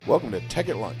Welcome to Tech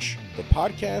at Lunch, the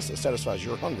podcast that satisfies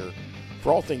your hunger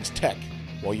for all things tech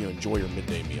while you enjoy your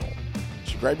midday meal.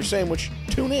 So grab your sandwich,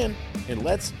 tune in, and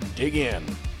let's dig in.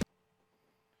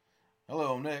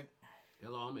 Hello, I'm Nick.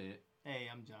 Hello, I'm Ed. Hey,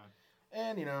 I'm John.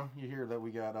 And, you hear that we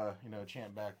got,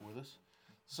 Champ back with us.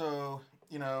 So,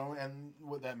 and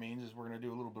what that means is we're going to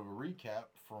do a little bit of a recap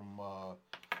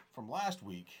from last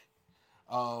week.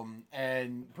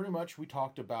 And pretty much we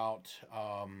talked about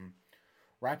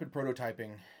rapid prototyping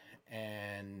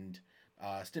and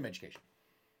STEM education.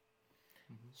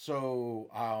 Mm-hmm. So,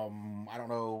 I don't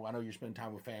know. I know you're spending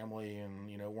time with family and,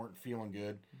 weren't feeling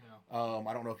good. No.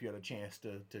 I don't know if you had a chance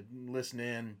to listen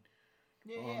in.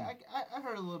 Yeah, I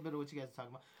heard a little bit of what you guys are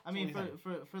talking about. I mean,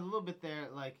 for a little bit there,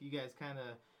 like, you guys kind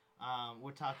of,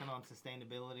 we're talking on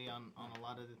sustainability on a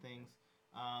lot of the things.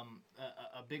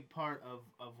 A big part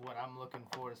of what I'm looking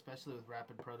for, especially with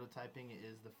rapid prototyping,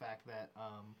 is the fact that,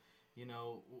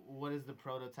 what is the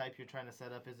prototype you're trying to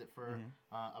set up? Is it for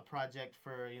a project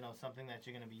for, something that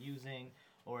you're going to be using?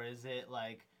 Or is it,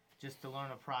 like, just to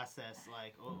learn a process?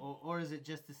 Like, or is it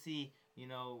just to see,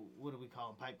 what do we call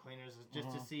them? Pipe cleaners?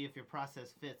 Just to see if your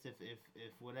process fits,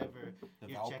 if whatever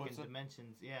you're checking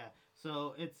dimensions. Yeah.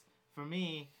 So it's, for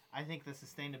me, I think the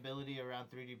sustainability around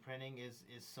 3D printing is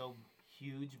so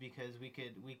huge because we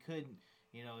could,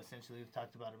 essentially, we've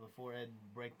talked about it before, Ed,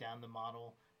 break down the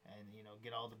model and,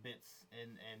 get all the bits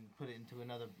and put it into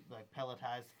another, like,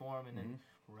 pelletized form and then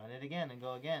run it again and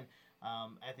go again.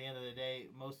 At the end of the day,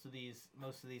 most of these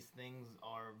things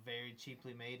are very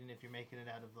cheaply made, and if you're making it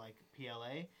out of, like,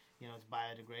 PLA, it's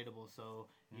biodegradable, so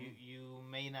you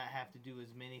may not have to do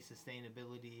as many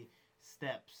sustainability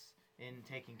steps in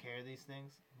taking care of these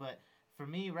things. But for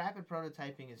me, rapid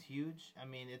prototyping is huge. I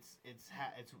mean,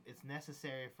 it's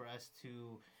necessary for us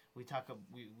to. We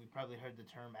probably heard the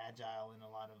term agile in a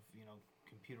lot of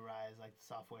computerized, like, the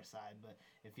software side. But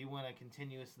if you want to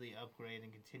continuously upgrade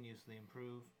and continuously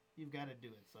improve, you've got to do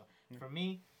it. So for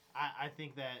me, I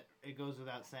think that it goes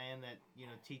without saying that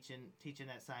teaching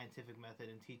that scientific method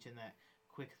and teaching that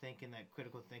quick thinking, that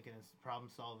critical thinking and problem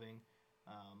solving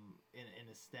in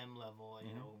a STEM level,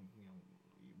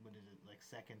 what is it, like,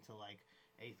 second to, like,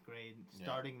 8th grade,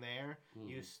 starting there,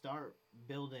 you start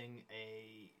building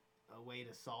a way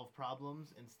to solve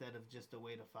problems instead of just a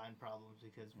way to find problems,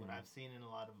 because what I've seen in a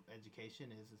lot of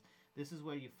education is this is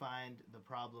where you find the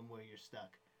problem where you're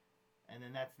stuck, and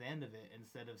then that's the end of it,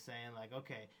 instead of saying, like,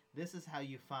 okay, this is how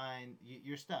you find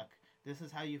you're stuck, this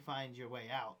is how you find your way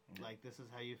out, like, this is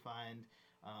how you find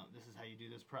this is how you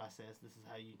do this process, this is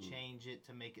how you change it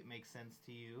to make it make sense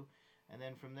to you. And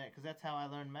then from there, because that's how I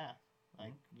learned math.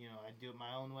 Like, I do it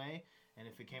my own way, and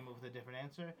if it came up with a different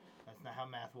answer, that's not how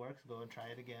math works. Go and try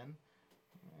it again,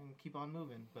 and keep on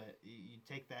moving. But you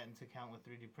take that into account with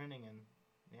 3D printing, and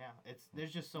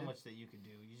there's just so much that you can do.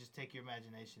 You just take your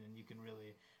imagination, and you can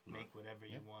really make whatever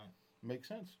you want. Makes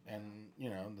sense. And,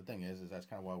 the thing is that's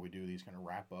kind of why we do these kind of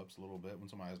wrap-ups a little bit when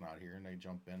somebody's not here, and they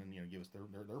jump in and, give us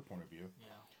their point of view.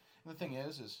 Yeah. And the thing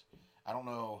is I don't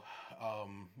know, I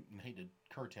hate to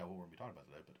curtail what we're going to be talking about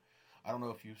today, but I don't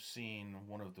know if you've seen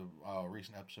one of the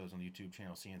recent episodes on the YouTube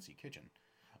channel CNC Kitchen.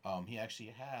 He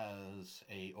actually has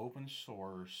a open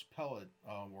source pellet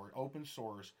or open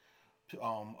source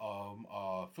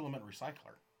filament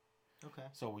recycler. Okay.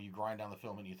 So you grind down the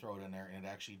filament, you throw it in there, and it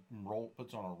actually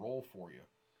puts on a roll for you.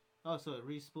 Oh, so it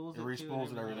respools it. It respools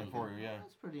and everything for you. Yeah.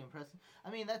 That's pretty impressive. I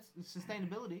mean, that's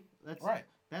sustainability. That's right.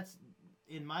 That's,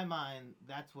 in my mind,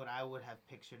 that's what I would have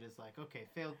pictured as, like, okay,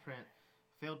 failed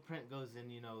print goes in,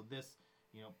 this,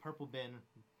 purple bin,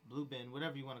 blue bin,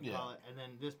 whatever you want to call it, and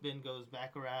then this bin goes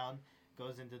back around,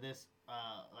 goes into this,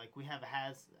 like, we have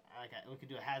we could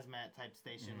do a hazmat type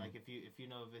station, like, if you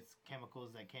know if it's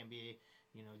chemicals that can be,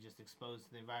 just exposed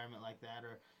to the environment like that,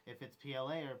 or if it's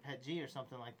PLA or PETG or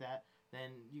something like that,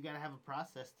 then you got to have a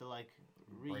process to, like,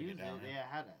 reuse it. Yeah,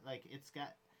 how to, like, it's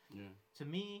got, to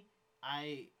me,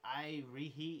 I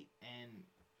reheat and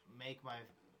make my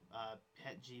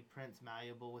PETG prints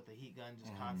malleable with a heat gun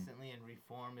just constantly, and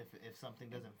reform if something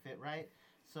doesn't fit right.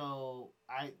 So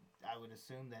I would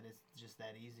assume that it's just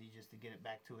that easy, just to get it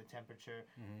back to a temperature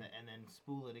and then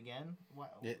spool it again. Wow.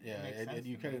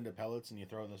 You cut it into pellets and you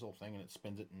throw it in this little thing and it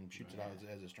spins it and shoots it out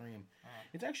as a stream.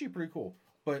 It's actually pretty cool.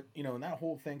 But, and that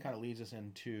whole thing kind of leads us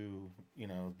into,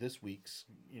 this week's,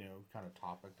 kind of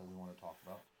topic that we want to talk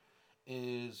about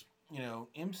is,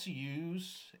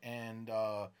 MCUs and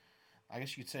I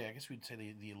guess we'd say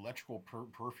the electrical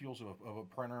peripherals of a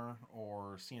printer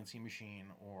or CNC machine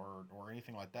or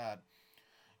anything like that,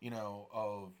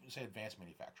 of, say, advanced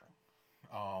manufacturing.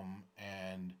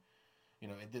 And,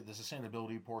 the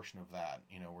sustainability portion of that,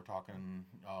 we're talking,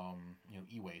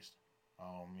 e-waste.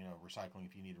 recycling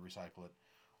if you need to recycle it,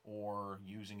 or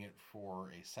using it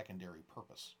for a secondary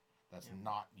purpose that's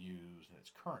not used in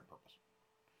its current purpose.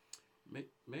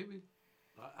 Maybe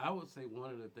I would say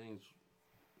one of the things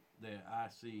that I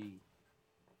see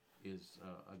is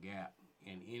a gap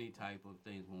in any type of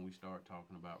things when we start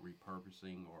talking about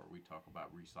repurposing or we talk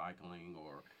about recycling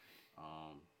or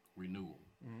renewal.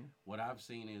 Mm-hmm. What I've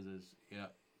seen is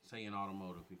say in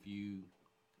automotive, if you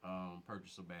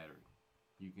purchase a battery,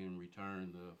 you can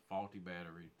return the faulty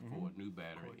battery for a new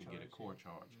battery and get a core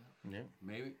charge. Yeah.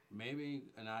 Maybe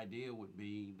an idea would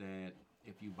be that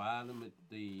if you buy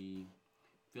the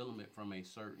filament from a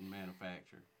certain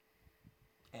manufacturer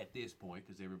at this point,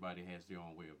 because everybody has their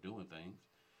own way of doing things,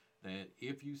 that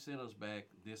if you send us back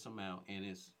this amount and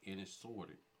it's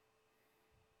sorted,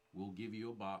 we'll give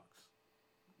you a box.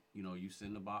 You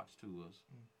send the box to us,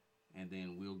 and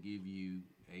then we'll give you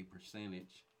a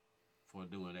percentage for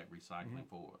doing that recycling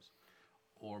for us.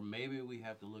 Or maybe we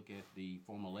have to look at the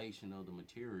formulation of the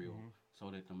material so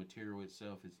that the material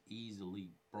itself is easily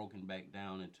broken back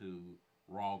down into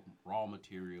raw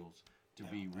materials to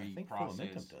be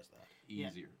reprocessed does that.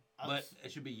 easier. Yeah. But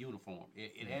it should be uniform.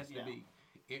 It has to be.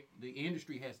 The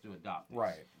industry has to adopt this.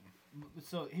 Right.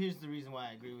 So here's the reason why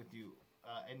I agree with you.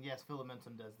 And yes,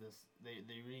 Filamentum does this.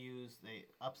 They reuse, they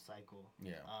upcycle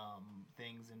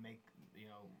things and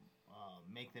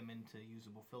make them into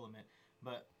usable filament.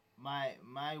 But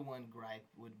my one gripe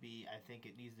would be, I think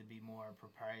it needs to be more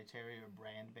proprietary or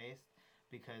brand based,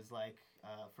 because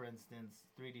for instance,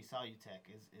 3D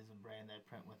Solutech is a brand that I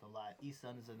print with a lot.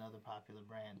 eSun is another popular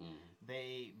brand.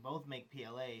 They both make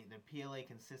PLA. Their PLA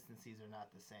consistencies are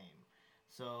not the same.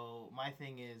 So my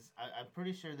thing is, I'm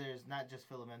pretty sure there's not just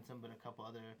Filamentum, but a couple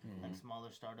other smaller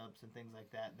startups and things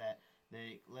like that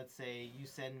they, let's say you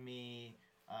send me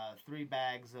 3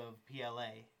 bags of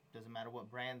PLA, doesn't matter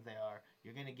what brands they are,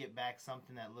 you're going to get back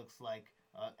something that looks like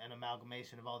an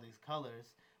amalgamation of all these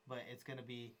colors, but it's going to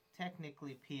be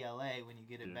technically PLA when you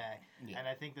get it back. Yeah. And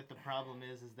I think that the problem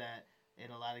is that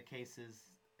in a lot of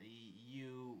cases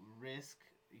you risk,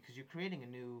 because you're creating a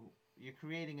new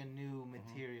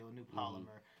material, a new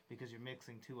polymer, because you're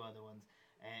mixing 2 other ones,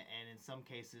 and in some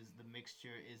cases the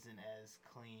mixture isn't as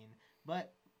clean.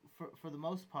 But for the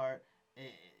most part,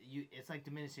 it's like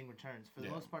diminishing returns. For the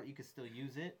most part, you can still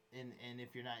use it, and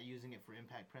if you're not using it for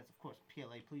impact prints, of course,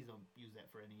 PLA, please don't use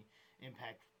that for any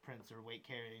impact prints or weight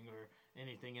carrying or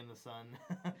anything in the sun.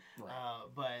 Right.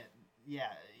 But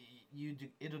yeah,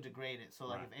 it'll degrade it.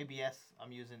 So if ABS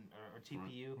I'm using or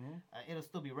TPU, it'll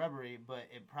still be rubbery, but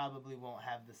it probably won't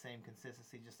have the same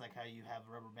consistency. Just like how you have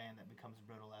a rubber band that becomes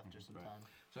brittle after some time.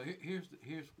 So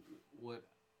here's what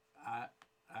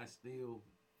I still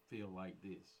feel like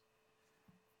this.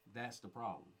 That's the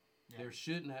problem. Yeah. There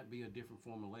should not be a different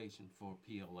formulation for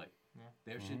PLA. Yeah.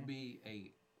 There should be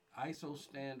a ISO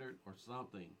standard or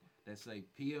something that say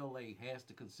PLA has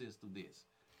to consist of this.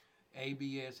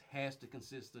 ABS has to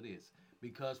consist of this,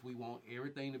 because we want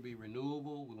everything to be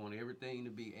renewable. We want everything to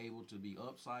be able to be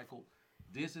upcycled.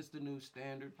 This is the new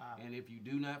standard, and if you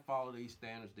do not follow these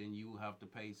standards, then you will have to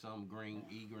pay some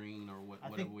e-green or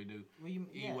whatever we do,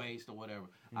 e-waste or whatever.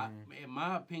 In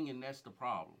my opinion, that's the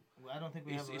problem. Well, I don't think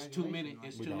we have it's too many.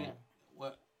 It's too many.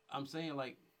 Well, I'm saying,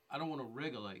 I don't want to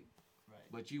regulate,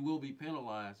 but you will be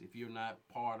penalized if you're not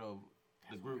part of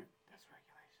the group.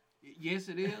 Yes,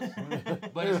 it is,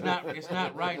 but it's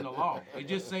not writing the law. It's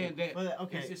just saying that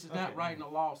it's not writing the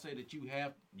law. Say that you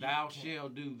have thou shall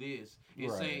do this.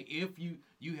 It's saying if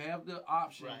you have the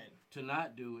option to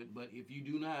not do it, but if you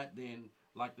do not, then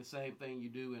like the same thing you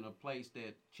do in a place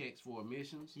that checks for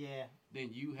emissions. Yeah. Then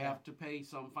you have to pay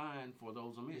some fine for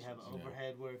those emissions. You have an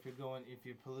overhead where if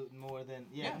you're polluting more than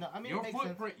No, I mean your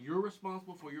footprint. You're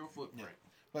responsible for your footprint. Yeah.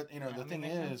 But the thing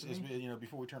is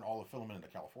before we turn all the filament into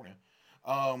California.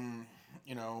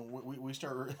 We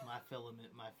start my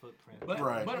filament, my footprint.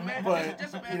 But imagine,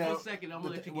 just imagine 1 second. I'm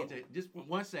gonna let you get that. Just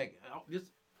 1 second.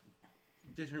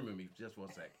 Just humor me just 1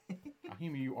 second. I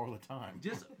humor you all the time.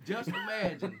 Just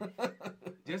imagine.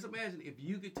 Just imagine if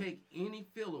you could take any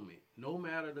filament, no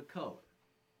matter the color,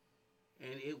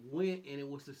 and it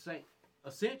was the same.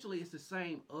 Essentially, it's the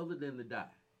same other than the dye.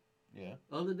 Yeah.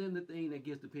 Other than the thing that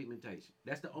gives the pigmentation.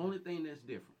 That's the only thing that's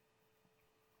different.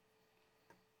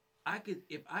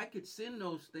 If I could send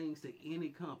those things to any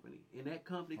company, and that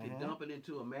company can dump it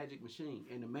into a magic machine,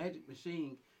 and the magic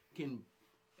machine can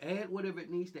add whatever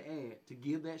it needs to add to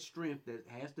give that strength that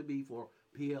has to be for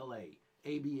PLA,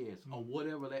 ABS, or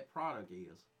whatever that product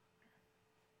is.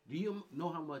 Do you know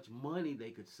how much money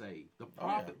they could save? The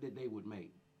profit that they would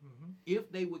make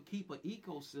if they would keep an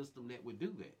ecosystem that would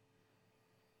do that.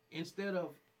 Instead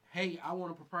of, hey, I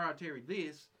want a proprietary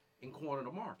this, and corner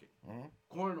the market. Mm-hmm.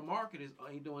 Corner the market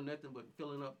ain't doing nothing but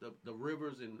filling up the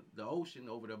rivers and the ocean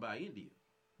over there by India.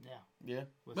 Yeah.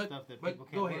 With But, stuff that but people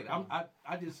can't go ahead. work on.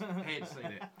 I just had to say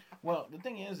that. Well, the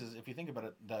thing is if you think about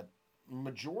it, that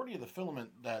majority of the filament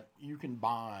that you can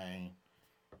buy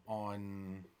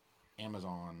on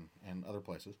Amazon and other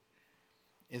places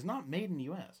is not made in the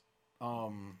U.S.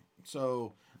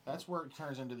 So that's where it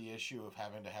turns into the issue of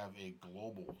having to have a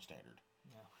global standard.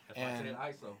 That's why I said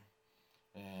ISO.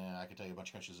 And I can tell you a bunch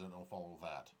of countries that don't follow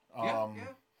that. Yeah,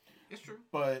 it's true.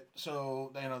 But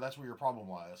so that's where your problem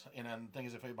lies. And then the thing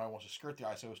is, if anybody wants to skirt the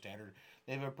ISO standard,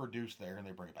 they have it produced there and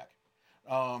they bring it back.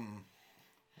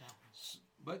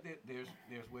 But there's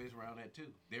ways around that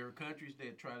too. There are countries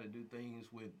that try to do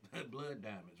things with blood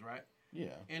diamonds, right?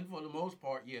 Yeah. And for the most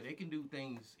part, yeah, they can do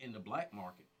things in the black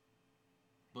market.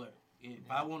 But if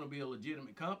I want to be a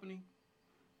legitimate company,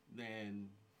 then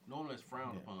normally it's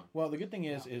frowned upon. Well, the good thing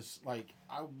is like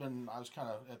I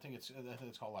think it's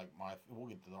called like we'll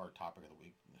get to our topic of the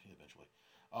week eventually.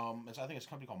 I think it's a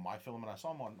company called My Filament. I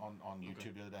saw them on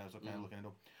YouTube the other day. I was looking into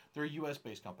them. They're a U.S.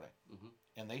 based company,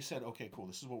 and they said, okay, cool,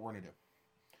 this is what we're gonna do.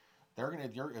 They're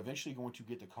eventually going to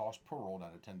get the cost per roll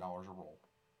down to $10 a roll,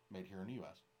 made here in the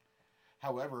U.S.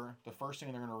 However, the first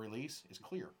thing they're going to release is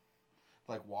clear.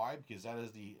 Like, why? Because that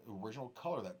is the original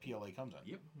color that PLA comes in.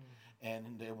 Yep.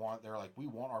 And they're like, we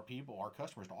want our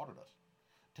customers to audit us.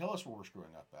 Tell us where we're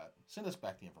screwing up at. Send us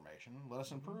back the information. Let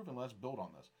us improve and let's build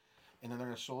on this. And then they're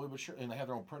going to slowly but sure, and they have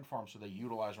their own print farm, so they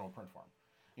utilize their own print farm.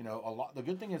 You know, the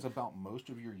good thing is about most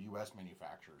of your U.S.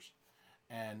 manufacturers,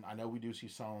 and I know we do see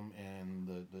some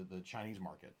in the Chinese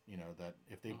market, you know, that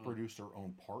if they produce their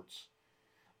own parts,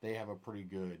 they have a pretty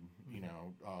good,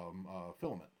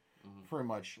 filament. Pretty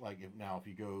much like if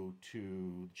you go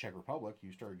to the Czech Republic,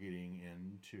 you start getting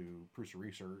into Prusa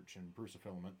Research and Prusa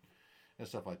Filament and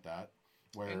stuff like that,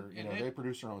 where they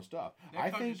produce their own stuff. I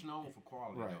think it's known for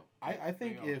quality. Right. Though. I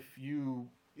think if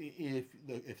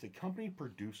the company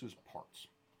produces parts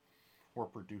or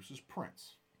produces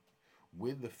prints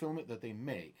with the filament that they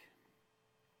make,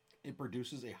 it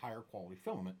produces a higher quality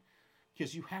filament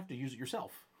because you have to use it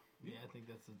yourself. Yeah, I think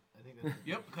that's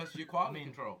yep, because your quality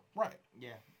control. Right.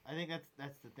 Yeah, I think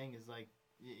that's the thing is like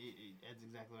that's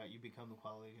exactly right. You become the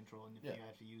quality control, and if you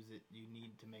have to use it, you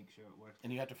need to make sure it works.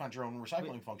 And you have to find your own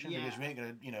recycling function because you ain't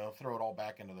gonna throw it all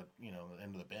back into the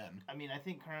into the bin. I mean, I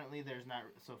think currently there's not.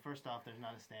 So first off, there's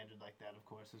not a standard like that, of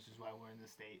course, which is why we're in the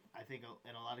state. I think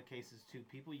in a lot of cases too,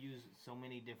 people use so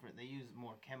many different. They use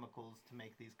more chemicals to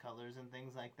make these colors and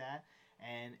things like that,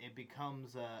 and it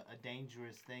becomes a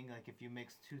dangerous thing. Like if you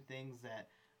mix two things that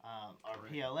are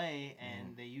PLA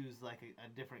and they use like a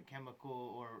different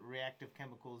chemical or reactive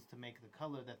chemicals to make the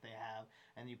color that they have,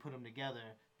 and you put them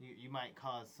together, you might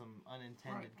cause some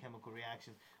unintended chemical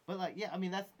reactions. But like I mean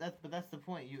that's the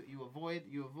point. You avoid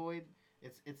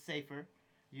it's safer.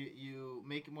 You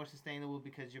make it more sustainable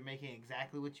because you're making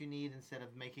exactly what you need instead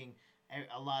of making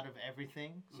a lot of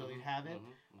everything. So you have it.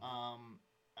 I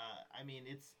mean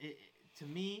to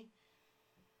me.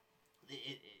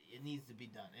 It needs to be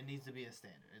done. It needs to be a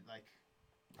standard.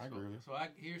 I agree with you. So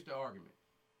here's the argument: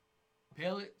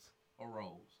 pellets or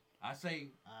rolls. I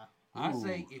say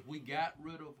if we got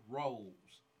rid of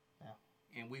rolls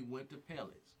and we went to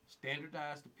pellets,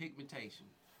 standardize the pigmentation.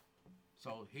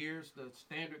 So here's the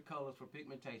standard colors for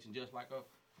pigmentation, just like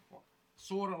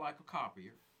sort of like a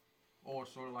copier or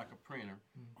sort of like a printer.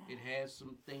 It has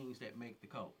some things that make the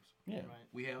colors. Yeah. right.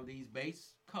 We have these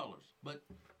base colors, but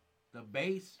the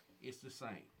base is the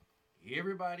same.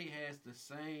 Everybody has the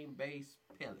same base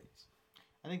pellets.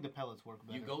 I think the pellets work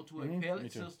better. You go to a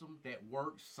pellet system that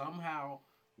works somehow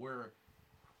where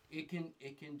it can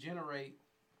generate.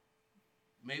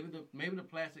 Maybe the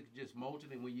plastic is just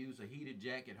molten and we use a heated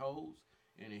jacket hose,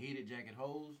 and the heated jacket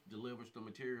hose delivers the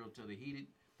material to the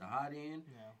hot end,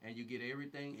 and you get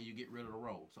everything and you get rid of the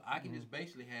roll. So I can just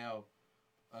basically have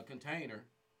a container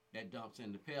that dumps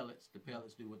in the pellets. The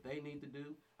pellets do what they need to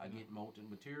do. I get molten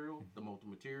material. The molten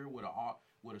material with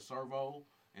a servo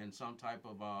and some type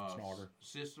of auger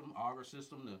system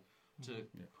to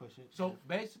push it. So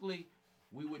basically,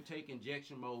 we would take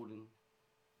injection molding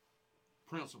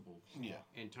principles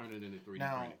and turn it into 3D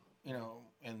printing.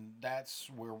 And that's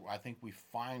where I think we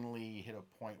finally hit a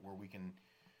point where we can,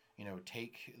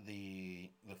 take the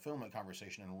filament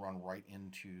conversation and run right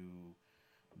into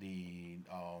the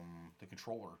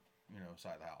controller,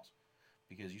 side of the house,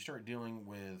 because you start dealing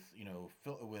with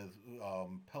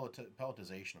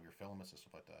pelletization of your filaments and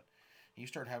stuff like that. You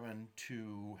start having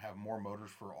to have more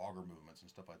motors for auger movements and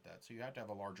stuff like that. So you have to have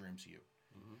a larger MCU.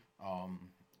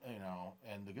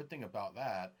 And the good thing about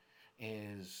that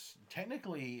is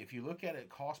technically, if you look at it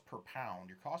cost per pound,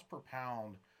 your cost per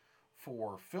pound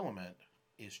for filament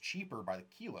is cheaper by the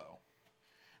kilo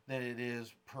than it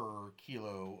is per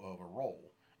kilo of a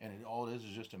roll. And all it is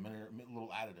just a little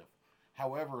additive.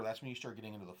 However, that's when you start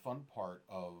getting into the fun part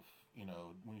of,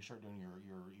 when you start doing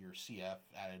your CF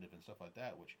additive and stuff like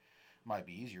that, which might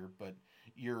be easier, but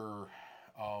when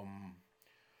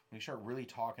you start really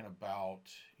talking about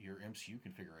your MCU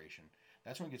configuration,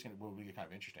 that's when it will get kind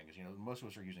of interesting, because most of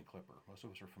us are using Clipper. Most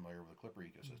of us are familiar with the Clipper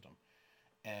ecosystem,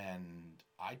 and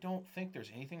I don't think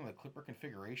there's anything in the Clipper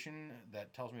configuration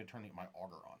that tells me to turn my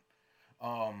auger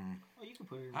on. Well, you can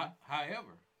put it in.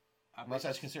 However, unless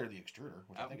that's considered the extruder,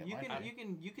 which I think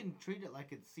you can treat it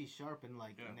like it's C#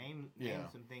 and name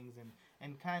some things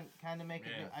and kind of make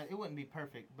it. It wouldn't be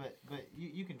perfect, but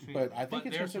you can treat it. I think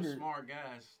it's there's some smart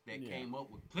guys that came up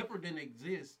with Clipper. Didn't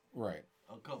exist right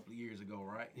a couple of years ago,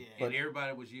 right? Yeah. And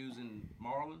everybody was using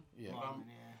Marlin. Yeah. Marlin,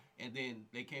 And then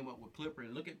they came up with Clipper,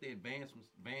 and look at the advanced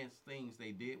things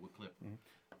they did with Clipper. Mm-hmm.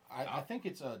 I think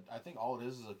I think all it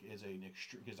is an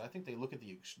extruder, because I think they look at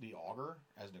the auger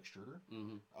as an extruder,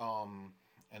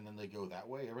 and then they go that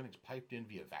way. Everything's piped in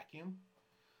via vacuum,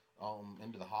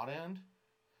 into the hot end,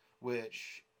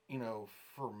 which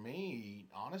for me,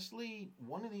 honestly,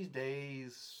 one of these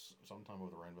days, sometime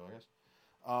over the rainbow, I guess,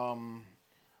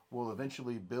 we'll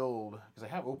eventually build, because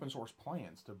I have open source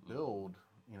plans to build,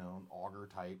 an auger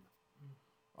type.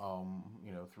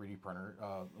 3D printer,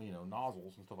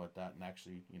 nozzles and stuff like that, and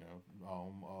actually,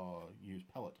 use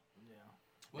pellet.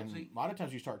 Yeah. And a lot of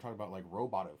times you start talking about like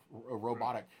robotic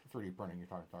 3D printing. You're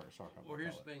talking about. Well,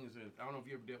 here's the thing: is that I don't know if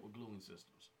you ever dealt with gluing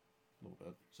systems. A little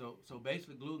bit. So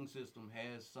basically, gluing system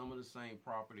has some of the same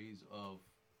properties of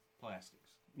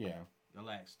plastics. Yeah.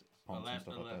 Elastics. Pumps and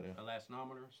stuff like that, yeah.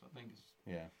 Elastonometers, I think it's.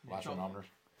 Yeah. Elastonometers.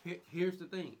 Here's the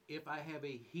thing: if I have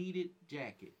a heated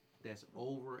jacket that's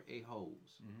over a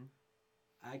hose,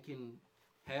 I can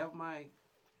have my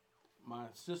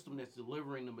system that's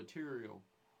delivering the material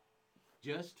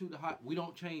just to the hot. We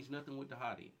don't change nothing with the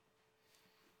hot end.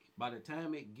 By the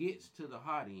time it gets to the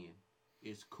hot end,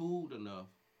 it's cooled enough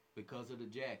because of the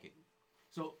jacket.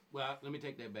 So, let me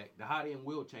take that back. The hot end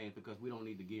will change because we don't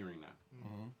need the gearing now.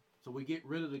 Mm-hmm. So we get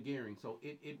rid of the gearing. So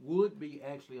it would be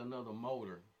actually another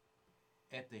motor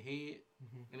at the head,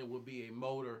 and it would be a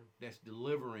motor that's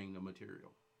delivering the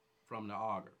material from the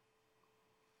auger.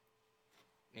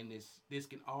 And this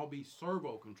can all be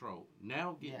servo controlled.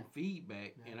 Now getting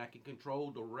feedback, and I can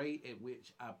control the rate at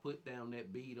which I put down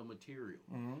that bead of material.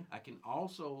 I can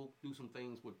also do some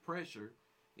things with pressure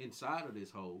inside of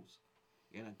this hose,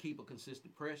 and I keep a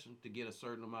consistent pressure to get a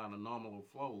certain amount of nominal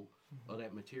flow of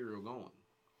that material going.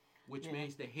 Which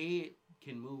means the head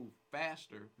can move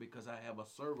faster because I have a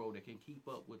servo that can keep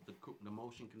up with the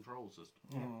motion control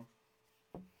system.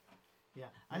 Yeah,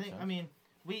 I mean,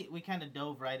 we kind of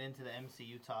dove right into the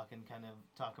MCU talk and kind of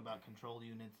talk about control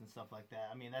units and stuff like that.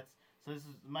 I mean, this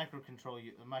is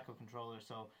microcontroller.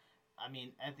 So, I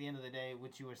mean, at the end of the day,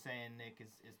 what you were saying, Nick,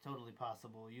 is totally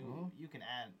possible. You can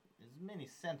add as many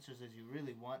sensors as you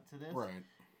really want to this. Right.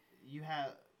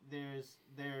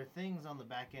 There are things on the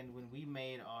back end. When we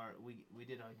made we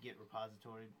did our Git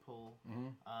repository pull,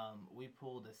 we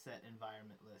pulled a set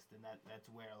environment list, and that's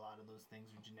where a lot of those things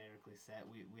are generically set.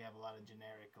 We have a lot of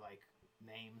generic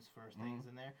names for things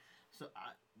in there. So,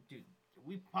 dude,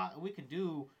 we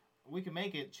can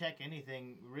make it check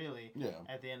anything really. Yeah.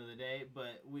 At the end of the day,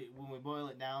 but when we boil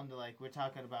it down to we're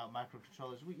talking about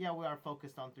microcontrollers. We are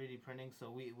focused on 3D printing,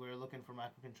 so we're looking for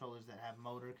microcontrollers that have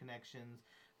motor connections,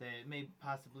 that may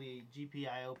possibly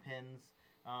GPIO pins.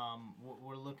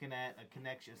 We're looking at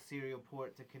a serial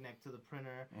port to connect to the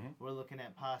printer. We're looking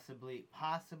at possibly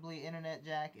internet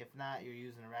jack. If not, you're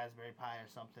using a Raspberry Pi or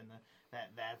something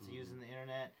that's using the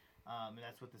internet. And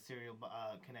that's what the serial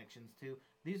connections to.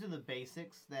 These are the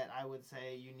basics that I would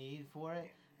say you need for it.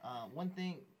 One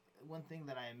thing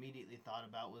that I immediately thought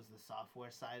about was the software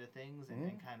side of things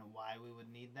and kind of why we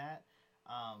would need that.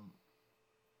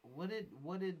 What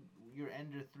did your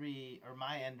Ender 3 or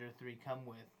my Ender 3 come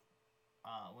with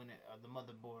when the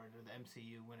motherboard or the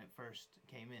MCU when it first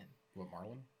came in? What,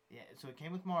 Marlin? Yeah, so it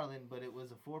came with Marlin, but it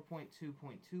was a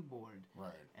 4.2.2 board.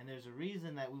 Right. And there's a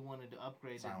reason that we wanted to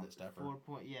upgrade Silent the stepper.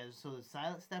 4. So the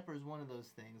Silent Stepper is one of those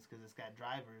things because it's got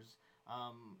drivers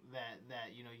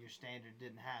that your standard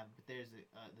didn't have. But there's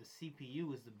the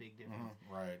CPU is the big difference.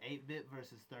 Right. 8-bit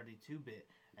versus 32-bit.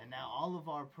 And now all of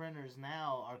our printers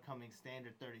now are coming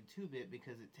standard 32-bit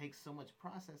because it takes so much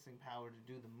processing power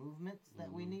to do the movements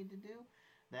that we need to do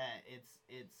that it's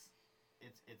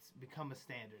become a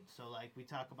standard. So we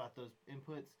talk about those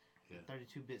inputs,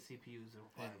 32-bit CPU is a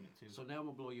requirement too. So now I'm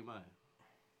gonna blow your mind.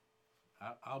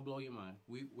 I'll blow your mind.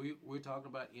 We're talking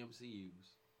about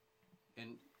MCUs,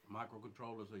 and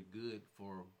microcontrollers are good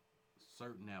for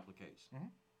certain applications. Mm-hmm.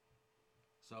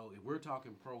 So if we're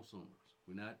talking prosumers,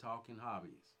 we're not talking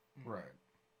hobbyists. Right.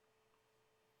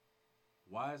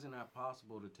 Why is it not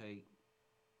possible to take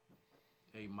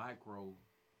a micro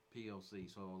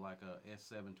PLC, so like a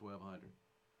S7-1200?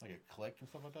 Like a click and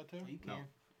stuff like that too? You can. No.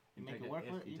 You make it work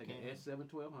for it. You take an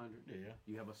S7-1200. Yeah.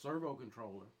 You have a servo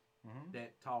controller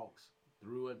that talks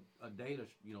through a data.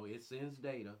 It sends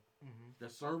data. The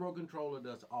servo controller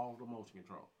does all the motion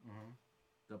control.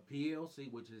 The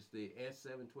PLC, which is the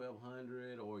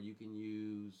S7-1200, or you can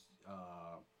use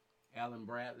Alan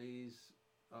Bradley's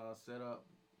setup,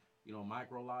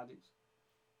 MicroLogix.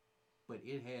 But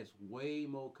it has way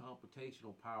more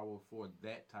computational power for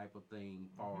that type of thing,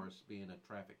 far as being a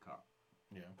traffic cop.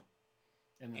 Yeah.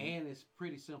 And it's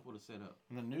pretty simple to set up.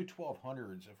 And the new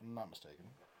 1200s, if I'm not mistaken,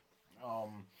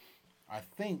 I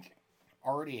think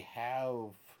already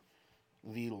have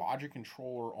the logic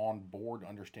controller on board to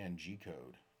understand G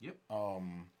code. Yep.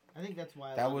 I think that's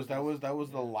why that was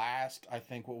the last. I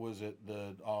think what was it,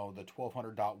 the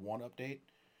 1200.1 update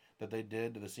that they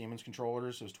did to the Siemens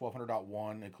controllers. It was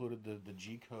 1200.1, included the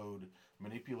G code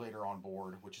manipulator on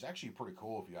board, which is actually pretty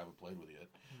cool if you haven't played with it.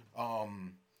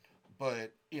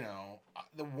 But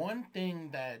the one thing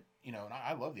that and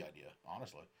I love the idea,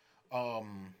 honestly.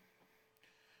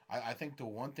 I think the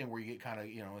one thing where you get kind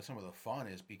of some of the fun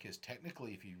is because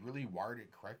technically, if you really wired it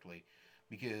correctly,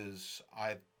 because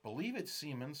I believe it's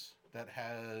Siemens that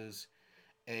has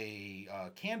a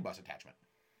CAN bus attachment.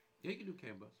 Yeah, you can do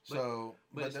CAN bus.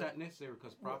 But it's not necessary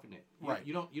because ProfiNet. Right.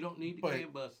 You don't need the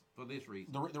CAN bus for this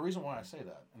reason. The reason why I say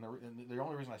that, and the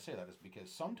only reason I say that is because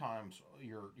sometimes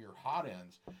your hot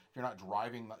ends, if you're not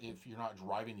driving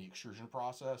the extrusion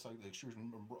process, like the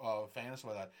extrusion fan and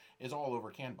stuff like that, is all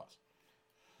over CAN bus.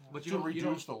 But to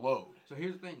reduce the load. So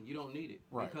here's the thing: you don't need it,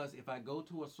 right? Because if I go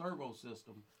to a servo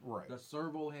system, right, the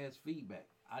servo has feedback.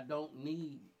 I don't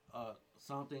need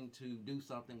something to do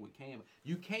something with CAN.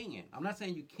 You can. I'm not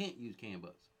saying you can't use CAN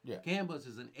bus. Yeah. CAN bus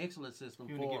is an excellent system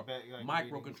for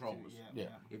microcontrollers. Yeah.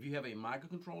 If you have a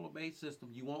microcontroller based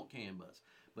system, you want CAN bus.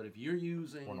 But if you're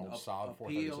using a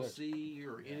PLC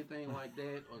or anything like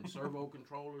that on servo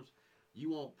controllers, you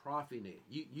want ProfiNet.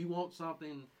 You want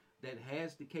something that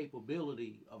has the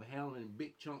capability of handling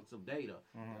big chunks of data,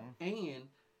 and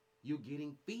you're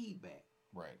getting feedback.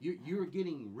 Right. You're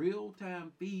getting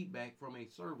real-time feedback from a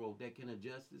servo that can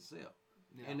adjust itself.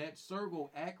 Yeah. And that servo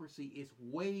accuracy is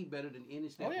way better than any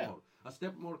step motor. A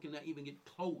step motor cannot even get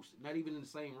close, not even in the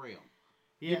same realm.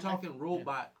 Yeah, you're talking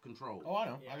robot control. Oh, I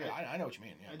know. Yeah, I know what you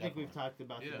mean. Yeah, I think we've talked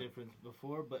about the difference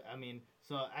before, but I mean,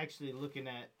 so actually looking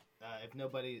at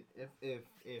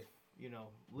if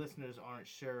listeners aren't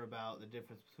sure about the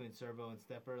difference between servo and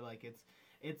stepper, like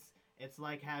it's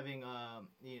like having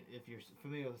if you're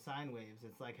familiar with sine waves,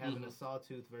 it's like having a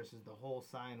sawtooth versus the whole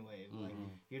sine wave. Like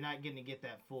you're not going to get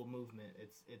that full movement.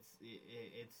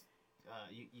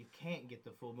 You can't get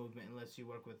the full movement unless you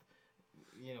work with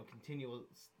continual.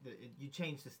 You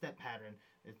change the step pattern.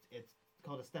 It's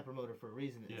called a stepper motor for a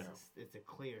reason. It's a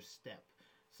clear step.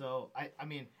 So I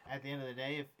mean, at the end of the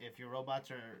day, if your robots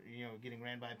are getting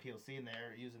ran by a PLC and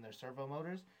they're using their servo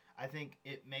motors, I think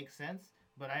it makes sense.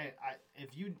 But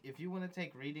if you want to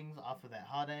take readings off of that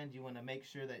hot end, you want to make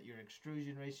sure that your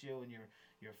extrusion ratio and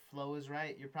your flow is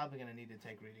right. You're probably going to need to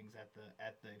take readings at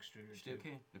the extruder. Still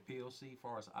can. The PLC, as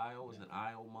far as I/O, is an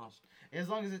I/O monster. As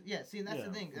long as see, that's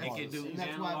the thing. It can do analog.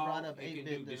 That's why I brought up it can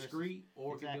do discrete,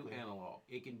 or it can do analog.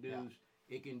 It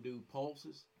can do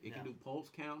pulses. It can do pulse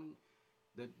counting.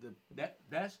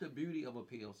 That's the beauty of a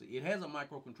PLC. It has a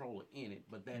microcontroller in it,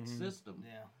 but that system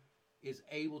is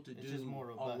able to do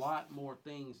a lot more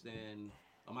things than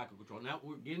a microcontroller. Now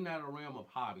we're getting out of the realm of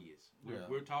hobbyists.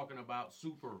 We're talking about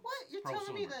super. What you're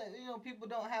telling me that people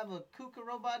don't have a KUKA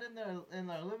robot in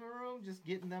their living room, just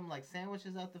getting them like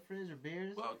sandwiches out the fridge or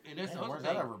beers? Well, and that's the other where's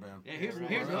thing. that ever been? Yeah, here's the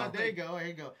other there thing.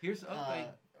 you go. Here's the other thing.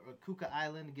 KUKA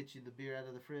Island to get you the beer out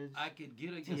of the fridge. I could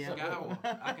get a Yaskawa.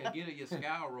 I could get a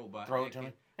Yaskawa robot.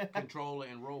 Controller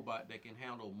and robot that can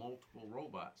handle multiple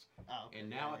robots. Oh, okay. And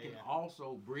now I can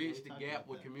also bridge the gap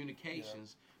with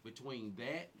communications between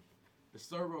that, the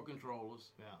servo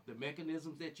controllers, the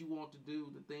mechanisms that you want to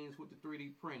do, the things with the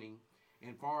 3D printing,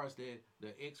 and far as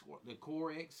the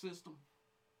Core X system,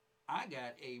 I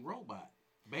got a robot.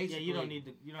 Basically, you don't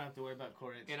have to worry about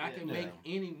Core X. And I can make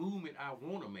any movement I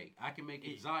want to make. I can make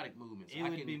exotic movements. It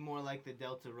would be more like the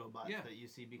Delta robots that you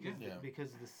see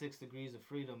because of the 6 degrees of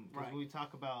freedom. Because when we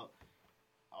talk about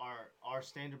our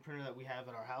standard printer that we have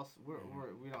at our house,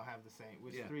 we don't have the same.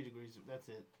 Which 3 degrees. That's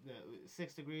it.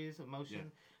 6 degrees of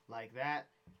motion like that.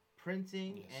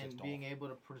 Printing and being able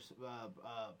to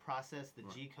process the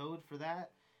G code for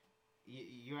that,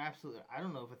 you're absolutely. I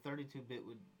don't know if a 32-bit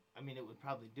would. I mean, it would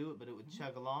probably do it, but it would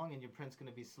chug along, and your print's going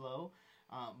to be slow.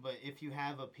 But if you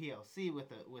have a PLC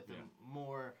with an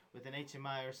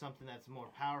HMI or something that's more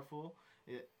powerful,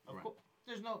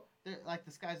 there's no like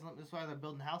the sky's the limit. That's why they're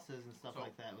building houses and stuff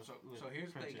like that. So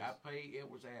here's printers. The thing. I play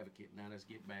Edwards Advocate. Now let's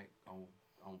get back on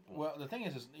point. Well, the thing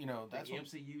is that's the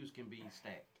MCUs can be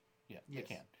stacked. Yeah, they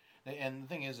can. And the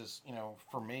thing is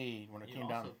for me, when it came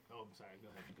down... Oh, I'm sorry. Go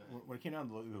ahead. When it came down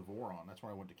to the Voron, that's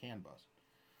when I went to CAN bus.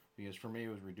 Because for me, it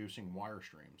was reducing wire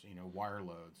streams, wire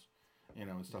loads,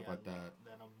 and stuff like that.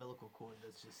 That umbilical cord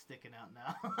that's just sticking out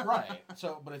now. Right.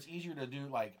 So, but it's easier to do,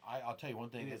 like, I'll tell you one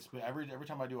thing. It's every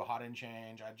time I do a hot end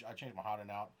change, I change my hot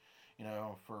end out,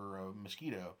 for a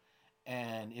mosquito.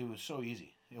 And it was so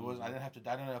easy. It was. I didn't have to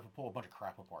pull a bunch of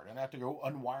crap apart. I didn't have to go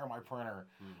unwire my printer.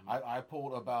 I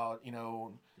pulled about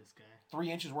this guy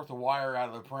 3 inches worth of wire out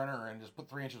of the printer and just put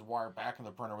 3 inches of wire back in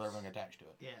the printer with everything attached to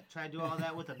it. Yeah, try to do all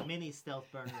that with a mini stealth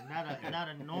burner, not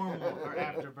a normal or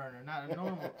afterburner, not a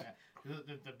normal.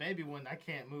 The baby one, I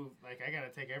can't move. Like I gotta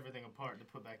take everything apart to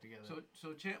put back together.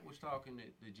 So Chet was talking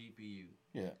the GPU.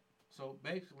 Yeah. So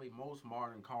basically, most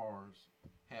modern cars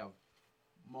have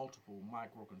multiple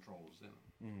microcontrollers in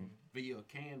them. Via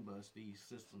CAN bus, these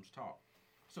systems talk.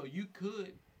 So you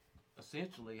could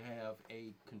essentially have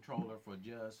a controller for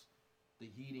just the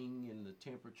heating and the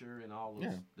temperature and all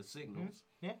those the signals.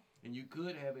 Yeah. And you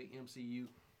could have an MCU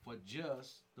for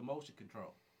just the motion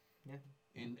control. Yeah.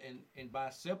 And by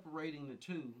separating the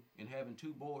two and having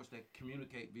two boards that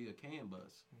communicate via CAN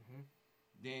bus,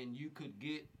 then you could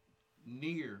get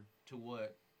near to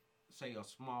what, say, a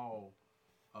small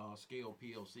scale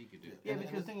PLC could do. Yeah,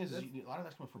 because the thing is a lot of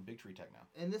that's coming from Big Tree Tech now.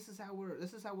 And this is how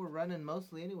we're running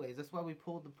mostly, anyways. That's why we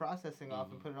pulled the processing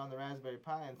off and put it on the Raspberry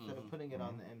Pi instead of putting it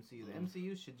on the MCU. The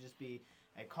MCU should just be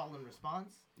a call and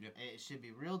response. Yep. It should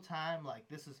be real time. Like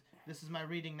this is my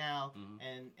reading now,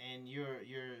 and your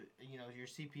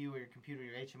CPU or your computer,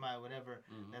 your HMI, whatever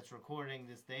that's recording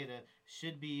this data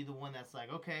should be the one that's like,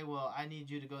 okay, well, I need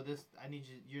you to go this.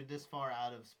 You're this far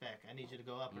out of spec. I need you to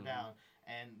go up or down.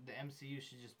 And the MCU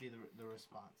should just be the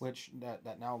response. Which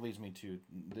that now leads me to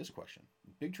this question: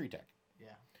 Big Tree Tech,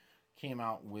 came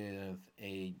out with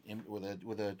a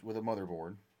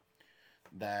motherboard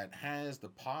that has the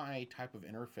Pi type of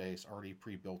interface already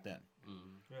pre-built in.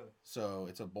 Really? So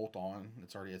it's a bolt-on.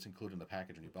 It's included in the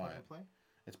package when you buy it. Plug and play?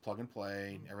 It's plug and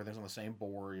play. Everything's on the same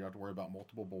board. You don't have to worry about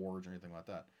multiple boards or anything like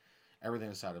that. Everything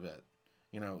inside of it.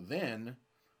 Then,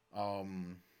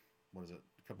 what is it?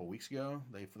 A couple of weeks ago,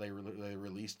 they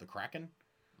released the Kraken,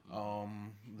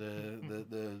 the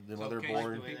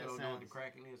motherboard. People don't know what the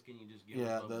Kraken is. Can you just give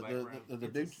us a background? the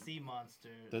big sea monster.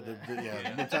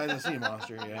 The size of the sea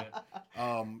monster.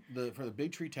 Yeah. For the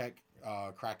Big Tree Tech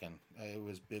Kraken,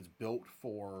 it's built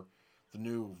for the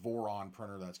new Voron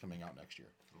printer that's coming out next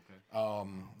year. Okay.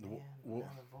 The Voron.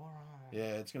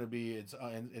 Yeah, it's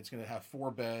gonna have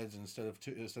 4 beds instead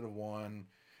of 1.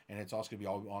 And it's also gonna be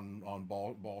all on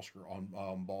ball screws. Oh,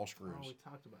 we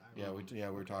talked about that. We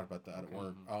were talking about that at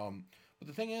work. But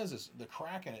the thing is the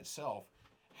Kraken itself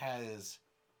has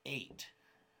 8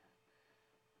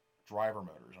 driver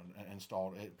motors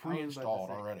installed, pre-installed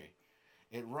already.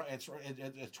 It's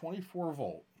 24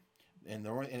 volt, and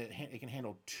it can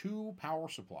handle 2 power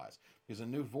supplies because the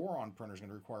new Voron printer is going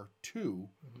to require 2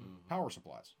 power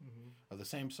supplies of the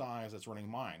same size that's running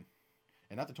mine,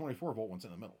 and not the 24 volt ones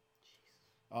in the middle.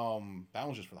 That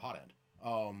one's just for the hot end.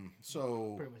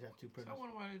 So pretty much have 2 printers. I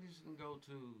wonder why they just didn't go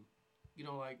to,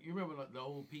 like you remember the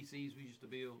old PCs we used to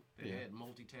build that had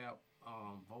multi-tap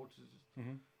voltages.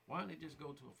 Why don't they just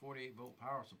go to a 48 volt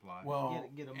power supply? Well,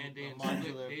 get a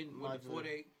modular, with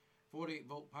the 48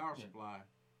 volt power supply.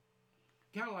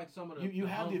 Kind of like some of the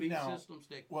Humvee systems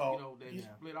that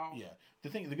split off. Yeah,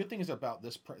 the good thing is about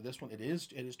this one, it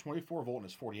is 24 volt and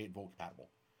it's 48 volt compatible.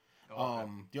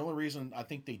 Okay. The only reason I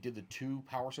think they did the 2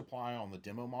 power supply on the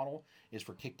demo model is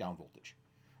for kick down voltage.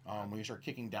 When you start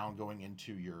kicking down going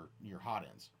into your hot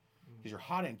ends. Because your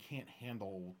hot end can't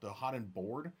handle, the hot end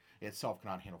board itself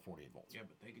cannot handle 48 volts. Yeah,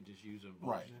 but they could just use a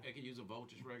voltage. Right. They could use a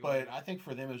voltage regulator. But I think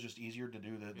for them it was just easier to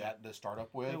do the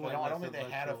startup with. I don't think they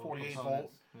had a 48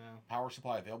 volt power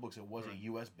supply available because it was a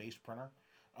US based printer.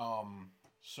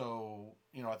 So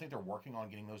I think they're working on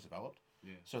getting those developed.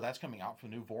 Yeah. So that's coming out for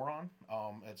the new Voron.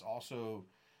 It's also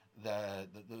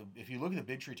if you look at the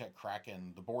Big Tree Tech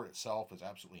Kraken, the board itself is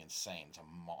absolutely insane. It's a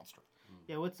monster.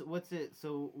 Yeah, what's it?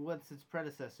 So what's its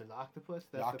predecessor? The octopus.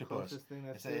 That's The octopus. The closest thing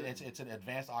that's it's an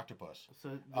advanced octopus. So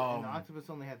and the octopus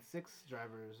only had 6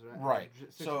 drivers, right? Right.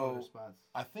 6 so motor spots.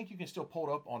 I think you can still pull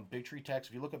it up on Big Tree Tech.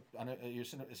 If you look up, I know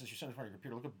since you're sitting in front of your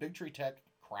computer, look up Big Tree Tech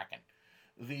Kraken.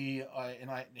 And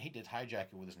I hate to hijack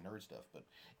it with this nerd stuff, but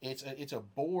it's a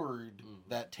board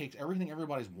that takes everything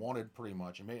everybody's wanted pretty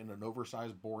much and made it an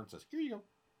oversized board and says, here you go.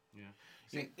 Yeah.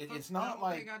 See, it's not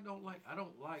like I don't like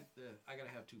the I gotta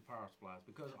have 2 power supplies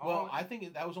because I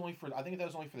think that was only for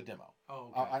the demo.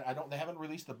 Oh, okay. They haven't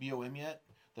released the BOM yet.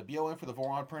 The BOM for the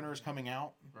Voron printer is coming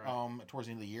out towards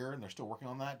the end of the year, and they're still working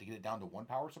on that to get it down to 1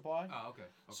 power supply. Oh, okay.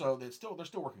 So they're still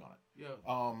working on it.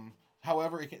 Yeah.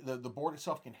 However, the board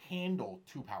itself can handle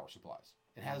 2 power supplies.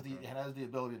 It has the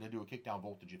ability to do a kickdown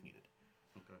voltage if needed.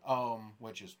 Okay.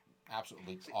 Which is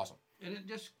absolutely awesome. And it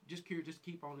just curious, just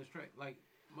keep on this track. Like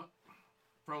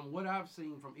from what I've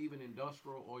seen from even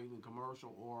industrial or even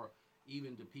commercial or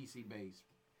even the PC base,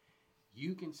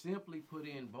 you can simply put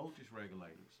in voltage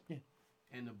regulators. Yeah.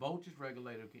 And the voltage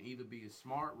regulator can either be a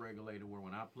smart regulator where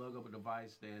when I plug up a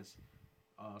device that's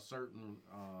certain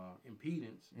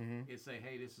impedance, it say,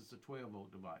 hey, this is a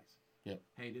 12-volt device. Yep.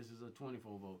 Hey, this is a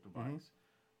 24-volt device.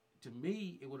 To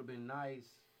me, it would have been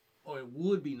nice, or it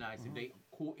would be nice if they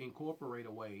incorporate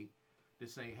a way to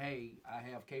say, hey, I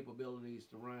have capabilities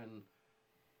to run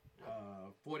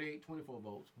 48, 24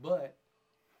 volts, but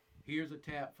here's a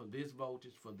tap for this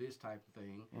voltage for this type of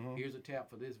thing. Here's a tap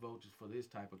for this voltage for this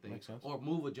type of thing. Makes sense. Or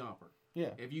move a jumper. Yeah.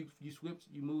 If you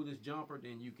move this jumper,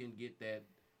 then you can get that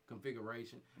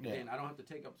configuration. Yeah. Then I don't have to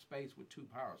take up space with 2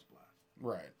 power supplies.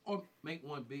 Right. Or make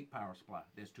 1 big power supply.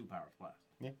 There's 2 power supplies.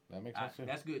 Yeah, that makes sense too.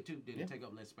 That's good too. Didn't take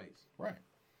up less space. Right.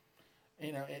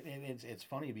 You know, and it's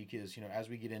funny because, you know, as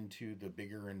we get into the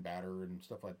bigger and badder and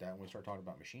stuff like that, when we start talking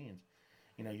about machines,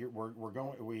 you know,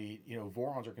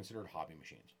 Vorons are considered hobby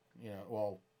machines. You know,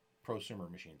 well,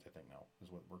 prosumer machines, I think now is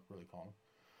what we're really calling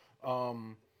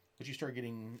them. But you start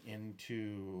getting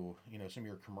into, you know, some of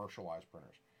your commercialized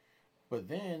printers. But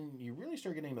then you really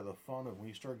start getting into the fun of when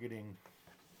you start getting...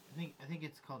 I think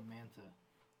it's called Manta.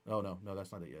 Oh, no,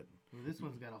 that's not it yet. Well, this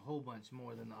one's got a whole bunch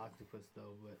more than the octopus,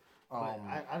 though. But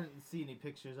I didn't see any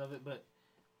pictures of it. But,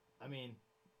 I mean,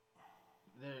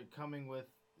 they're coming with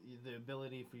the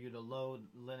ability for you to load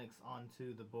Linux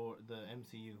onto the board, the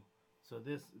MCU. So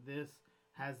this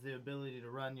has the ability to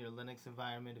run your Linux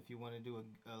environment. If you want to do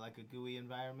like a GUI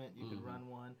environment, you can run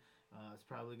one. It's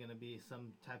probably going to be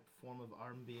some type of form of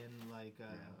Armbian, like or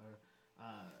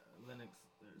Linux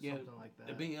or something like that.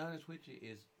 To be honest with you,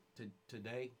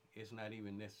 today it's not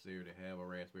even necessary to have a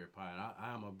Raspberry Pi. And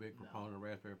I'm a big proponent of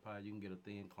Raspberry Pi. You can get a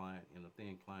thin client, and a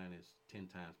thin client is 10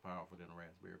 times powerful than a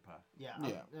Raspberry Pi. Yeah.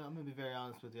 I'm gonna be very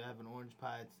honest with you. I have an Orange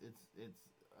Pi. It's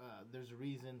there's a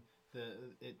reason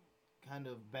it kind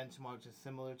of benchmarks is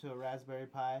similar to a Raspberry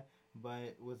Pi,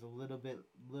 but was a little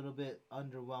bit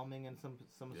underwhelming in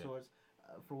some sorts.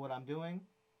 For what I'm doing,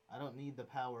 I don't need the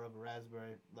power of a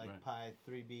Raspberry Pi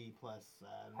 3B plus.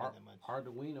 Not that much.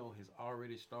 Arduino has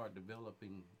already started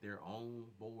developing their own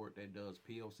board that does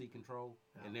PLC control,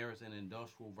 and there is an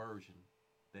industrial version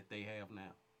that they have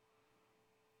now.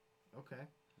 Okay.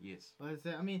 Yes. Well,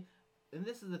 I mean, and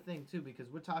this is the thing too, because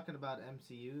we're talking about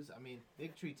MCUs. I mean,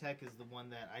 Big Tree Tech is the one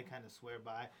that I kind of swear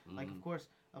by. Like, of course,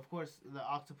 the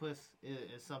Octopus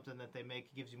is something that they make.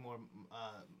 It gives you more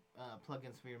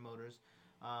plugins for your motors.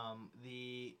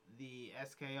 The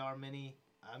SKR Mini,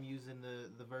 I'm using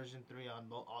the version 3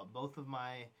 on both of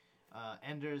my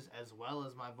Enders as well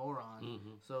as my Voron.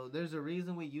 So there's a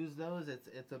reason we use those.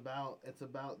 It's about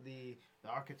the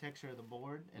architecture of the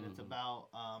board, and it's about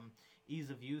ease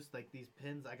of use. Like these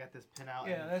pins, I got this pin out.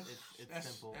 Yeah, and it's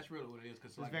simple. That's really what it is.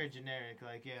 Cause it's very generic.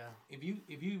 Like if you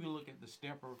even look at the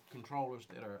stepper controllers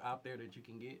that are out there that you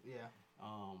can get.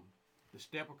 The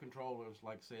stepper controllers,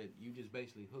 like I said, you just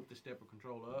basically hook the stepper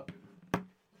controller up,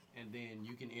 and then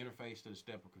you can interface to the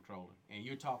stepper controller. And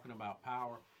you're talking about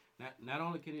power. Not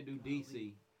only can it do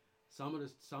DC, some of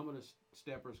the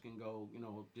steppers can go, you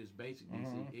know, just basic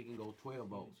DC. It can go 12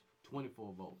 volts,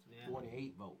 24 volts,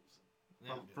 48 volts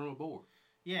from a board.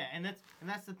 Yeah, and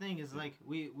that's the thing is like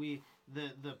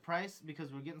the price,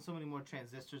 because we're getting so many more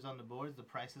transistors on the boards, the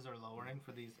prices are lowering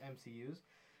for these MCUs.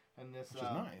 And this, which is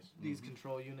nice. These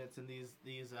control units and these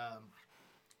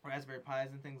Raspberry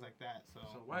Pis and things like that.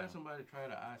 So why did somebody try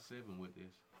the i7 with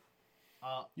this?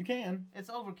 You can. It's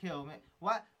overkill, man.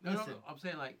 What? No, I'm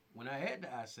saying like when I add the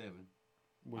i7,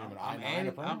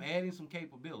 I'm adding some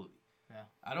capability. Yeah.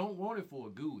 I don't want it for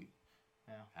a GUI.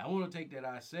 Yeah. I want to take that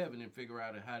i7 and figure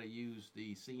out how to use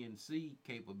the CNC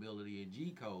capability and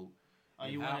G code Oh,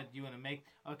 you want to make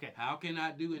okay? How can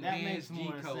I do enhanced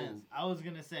G code? Sense. I was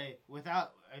gonna say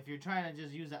if you're trying to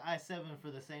just use an i7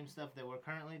 for the same stuff that we're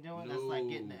currently doing, that's like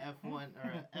getting the F1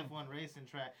 or F1 racing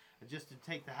track just to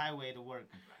take the highway to work.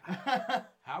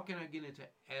 How can I get into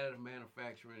additive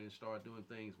manufacturing and start doing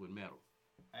things with metal?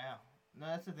 Yeah, no,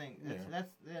 that's the thing.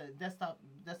 Desktop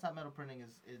metal printing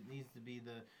it needs to be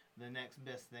the next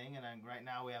best thing. And right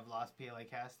now we have lost PLA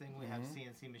casting, we have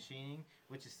CNC machining,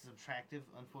 which is subtractive,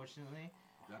 unfortunately.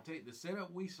 I tell you, the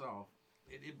setup we saw,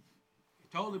 it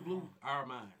totally blew our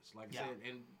minds. Like I said,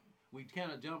 and we kind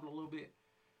of jumped a little bit,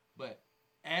 but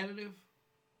additive,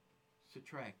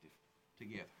 subtractive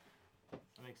together.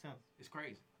 That makes sense. It's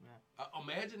crazy. Yeah.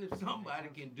 Imagine if somebody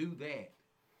can do that.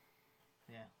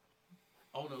 Yeah.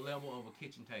 On the level of a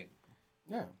kitchen table.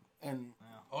 Yeah, and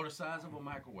or the size of a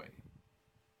microwave.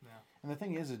 Yeah. And the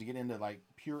thing is to get into like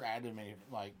pure additive,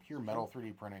 like pure metal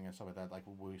 3D printing and stuff like that. Like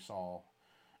what we saw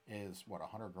is what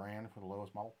 $100,000 for the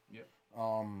lowest model. Yep.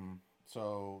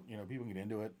 So people can get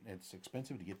into it. It's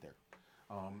expensive to get there,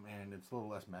 and it's a little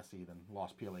less messy than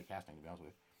lost PLA casting, to be honest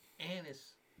with you. And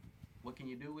it's what can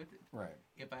you do with it? Right.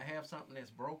 If I have something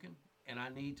that's broken and I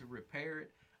need to repair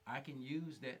it, I can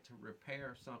use that to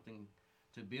repair something.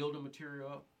 To build a material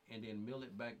up and then mill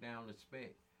it back down to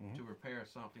spec to repair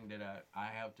something that I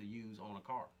have to use on a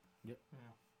car. Yep. Yeah.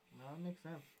 No, that makes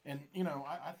sense. And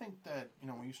I think that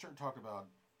when you start talking about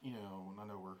and I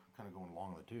know we're kind of going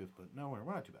long in the tooth, but no, we're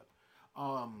not too bad.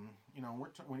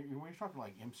 When you're talking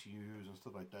like MCUs and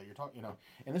stuff like that, you're talking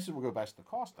and this is we'll go back to the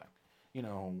cost thing.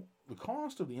 The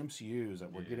cost of the MCUs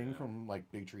that we're getting from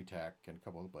like Big Tree Tech and a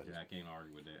couple other places. Yeah, I can't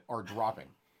argue with that. Are dropping.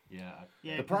 Yeah.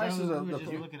 The prices of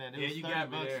looking at it. You got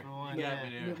me there. You got me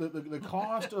there. The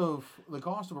cost of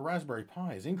a Raspberry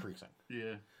Pi is increasing.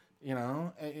 Yeah.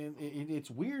 And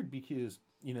it's weird because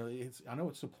I know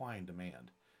it's supply and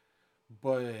demand,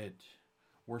 but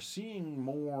we're seeing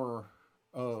more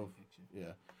of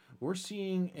we're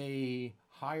seeing a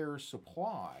higher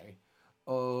supply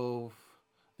of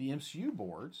the MCU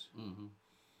boards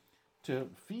to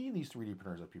feed these 3D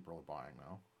printers that people are buying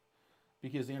now.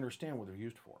 Because they understand what they're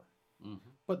used for.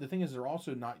 But the thing is, they're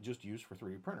also not just used for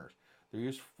 3D printers. They're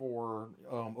used for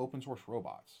open source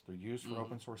robots. They're used for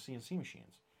open source CNC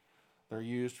machines. They're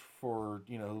used for,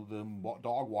 the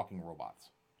dog walking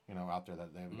robots, out there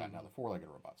that they've got now, the 4-legged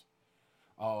robots.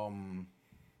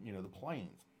 The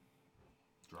planes.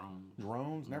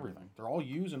 Drones and everything. They're all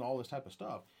using all this type of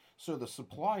stuff. So the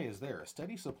supply is there. A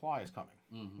steady supply is coming,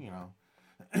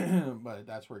 But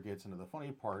that's where it gets into the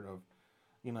funny part of,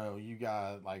 you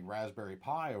got like Raspberry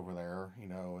Pi over there,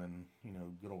 in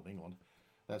good old England,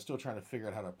 that's still trying to figure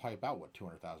out how to pipe out what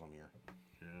 200,000 a year.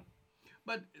 Yeah,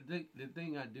 but the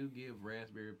thing I do give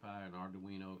Raspberry Pi and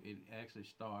Arduino, it actually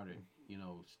started,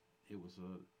 it was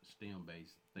a STEM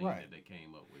based thing that they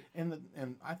came up with. And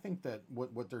I think that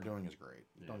what they're doing is great.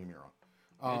 Yeah. Don't get me wrong.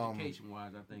 Education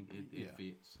wise, I think it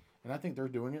fits. And I think they're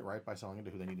doing it right by selling it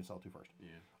to who they need to sell to first.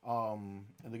 Yeah.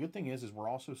 And the good thing is we're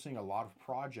also seeing a lot of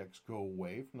projects go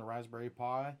away from the Raspberry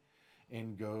Pi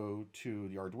and go to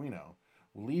the Arduino,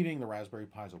 leaving the Raspberry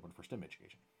Pis open for STEM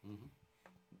education.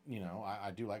 I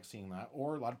do like seeing that.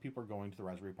 Or a lot of people are going to the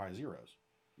Raspberry Pi Zeros.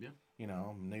 Yeah.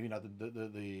 Maybe not the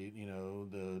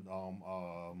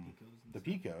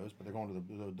Picos, but they're going to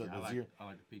I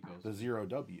like the Picos. The Zero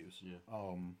Ws. Yeah.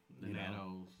 The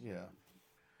Nanos. Yeah.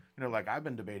 Like I've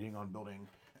been debating on building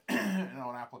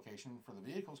an application for the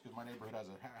vehicles because my neighborhood has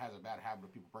a bad habit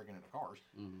of people breaking into cars.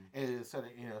 Is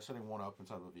setting one up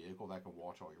inside of a vehicle that can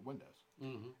watch all your windows,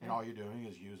 and all you're doing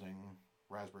is using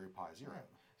Raspberry Pi Zero. Right.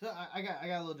 So I got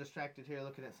a little distracted here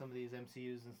looking at some of these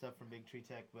MCUs and stuff from Big Tree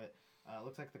Tech, but it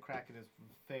looks like the Kraken is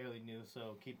fairly new.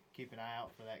 So keep an eye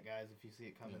out for that, guys. If you see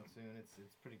it coming soon, it's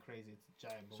pretty crazy. It's a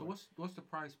giant board. So what's the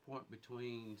price point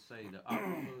between say the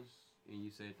Octopus? And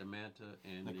you said the Manta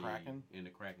and the Kraken. And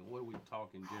the Kraken. What are we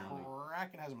talking generally?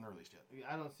 Kraken hasn't been released yet.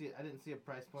 I didn't see a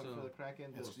price point for the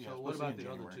Kraken. So what about the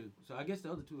other two? So I guess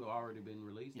the other two have already been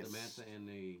released. Yes. The Manta and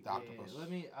the Octopus.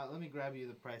 Yeah. Let me grab you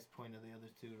the price point of the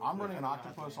other two. I'm running an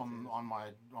Octopus on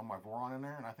my Voron in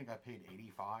there, and I think I paid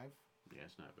 $85. Yeah,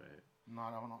 it's not bad.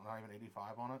 Not even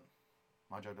 $85 on it.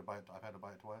 I've had to buy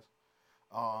it twice.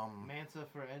 Manta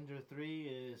for Ender 3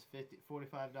 is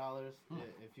 $45.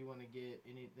 If you want to get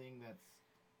anything that's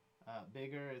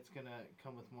bigger, it's gonna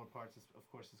come with more parts. Of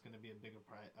course, it's gonna be a bigger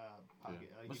pocket.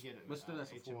 You get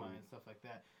HMI and stuff like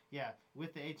that. Yeah,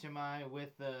 with the HMI,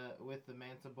 with the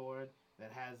Manta board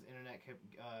that has internet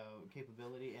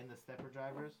capability and the stepper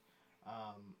drivers,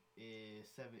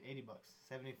 is $80,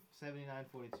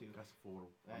 $79.42. That's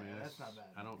affordable. That's not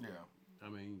bad. I don't. Yeah. I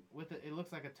mean, with it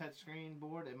looks like a touchscreen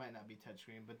board. It might not be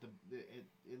touchscreen, but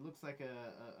it looks like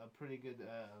a pretty good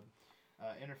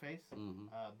interface.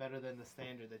 Better than the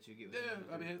standard that you get. With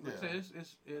I mean, like I said,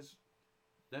 it's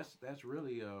that's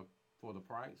really for the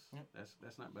price. Yep.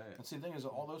 That's not bad. And see, the thing is,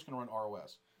 all those can run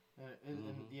ROS. And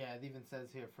yeah, it even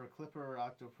says here for Clipper or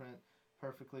Octoprint,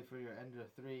 perfectly for your Ender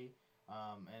 3,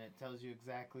 and it tells you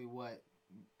exactly what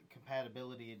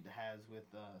compatibility it has with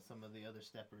some of the other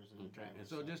steppers and the drivers. And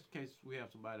so, just in case we have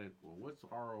somebody, well, what's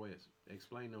ROS?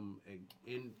 Explain them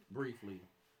in briefly.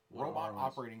 Robot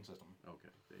operating system. Okay,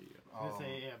 there you go.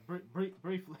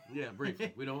 Briefly. Yeah,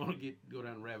 briefly. We don't want to go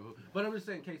down the rabbit hole. But I'm just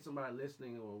saying, in case somebody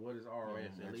listening, or what is ROS?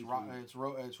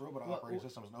 It's robot operating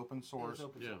system. It's an open source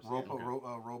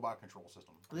robot control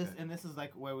system. This is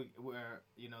like where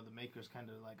the makers kind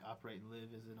of like operate and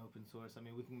live is an open source. I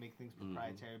mean, we can make things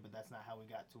proprietary, but that's not how we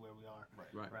got to where we are.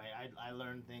 Right. I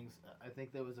learned things. I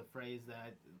think there was a phrase that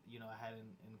I had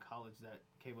in college that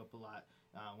came up a lot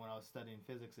when I was studying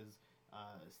physics. Is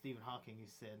Stephen Hawking, he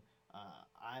said,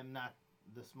 I'm not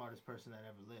the smartest person that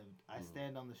ever lived. I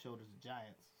stand on the shoulders of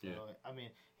giants. So, I mean,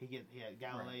 he had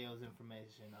Galileo's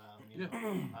information,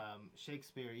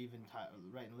 Shakespeare even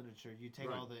writing literature. You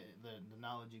take all the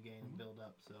knowledge you gain and build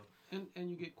up. So and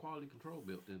you get quality control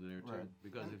built in there, too. Right.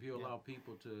 Because if you allow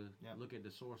people to look at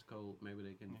the source code, maybe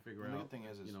they can figure out, the thing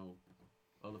is,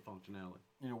 other functionality.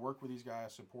 Work with these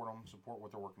guys, support them, support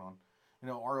what they're working on.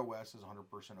 ROS is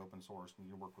 100% open source, and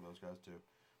you can work with those guys too.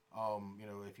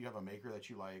 If you have a maker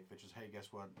that you like, that just, hey, guess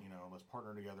what? Let's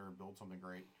partner together and build something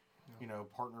great. Yeah.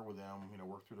 Partner with them.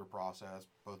 Work through their process.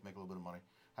 Both make a little bit of money.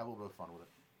 Have a little bit of fun with it.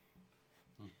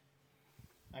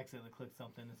 I accidentally clicked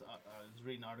something. I was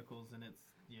reading articles, and it's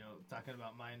talking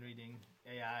about mind reading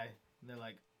AI. And they're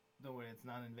like, don't worry, it's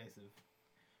non-invasive.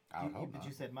 But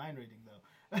you said mind reading though.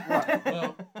 Right.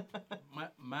 Well,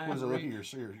 does it look at your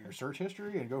search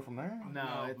history and go from there?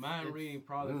 No, mind reading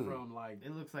probably from like.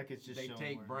 It looks like it's just. They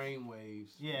take brain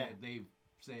waves. Yeah. That they've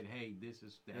said, hey, this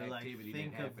is the activity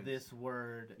think that happens. Of this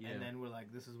word, and then we're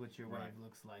like, this is what your wave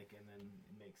looks like, and then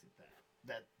it makes it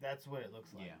that. That's what it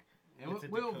looks like. Yeah.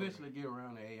 And we'll eventually get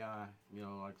around to AI.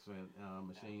 Like I said,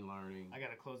 machine learning. I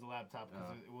gotta close the laptop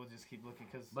because we'll just keep looking.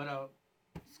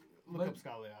 Look up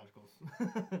scholarly articles.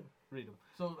 Read them.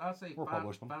 So I say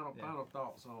final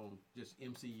thoughts on just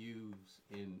MCUs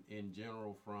in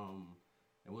general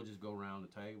and we'll just go around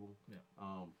the table.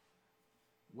 Yeah.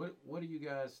 What do you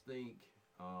guys think?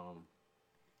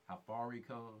 How far we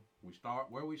come?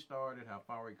 Where we started, how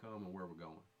far we come, and where we're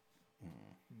going.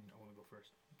 I want to go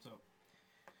first. So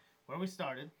where we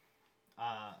started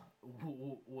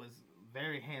was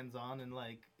very hands-on and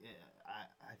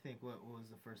I think what was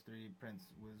the first 3 prints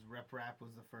was RepRap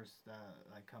was the first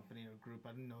company or group. I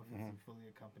don't know if it's fully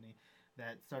a company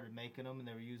that started making them, and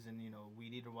they were using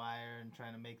weed eater wire and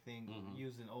trying to make things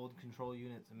using old control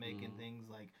units and making things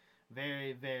like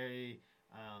very very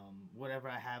whatever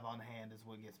I have on hand is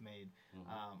what gets made.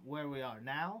 Where we are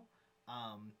now,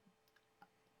 I'm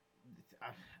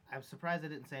surprised I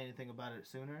didn't say anything about it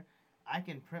sooner. I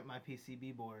can print my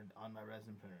PCB board on my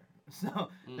resin printer, so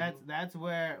that's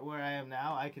where I am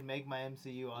now. I can make my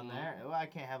MCU on there. Well, I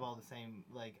can't have all the same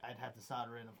I'd have to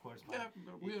solder in, of course,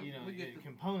 we get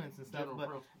components and stuff.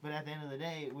 But at the end of the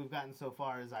day, we've gotten so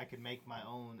far as I could make my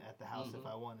own at the house if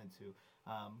I wanted to.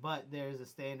 But there's a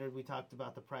standard. We talked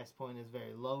about the price point is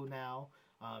very low now.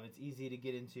 It's easy to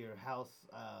get into your house.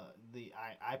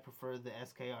 I prefer the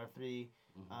SKR3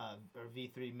 or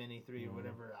V3 Mini 3 or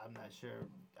whatever. I'm not sure.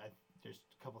 There's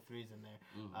a couple 3s in there.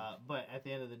 But at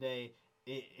the end of the day,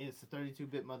 it's a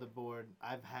 32-bit motherboard.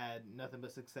 I've had nothing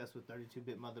but success with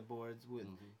 32-bit motherboards with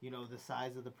the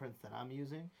size of the prints that I'm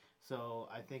using. So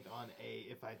I think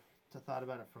if I thought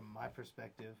about it from my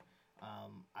perspective,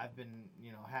 I've been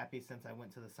happy since I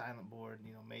went to the silent board.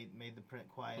 Made the print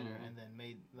quieter and then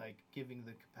made giving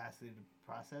the capacity to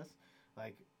process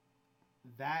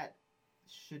that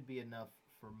should be enough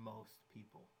for most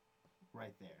people,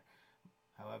 right there.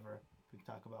 However, we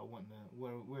talk about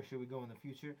where should we go in the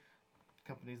future.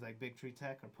 Companies like Big Tree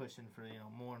Tech are pushing for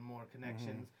more and more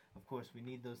connections. Of course, we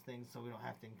need those things so we don't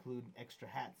have to include extra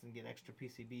hats and get extra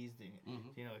PCBs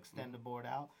to extend the board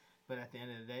out. But at the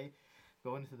end of the day,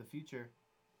 going into the future,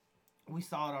 we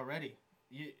saw it already.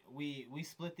 We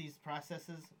split these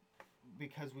processes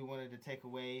because we wanted to take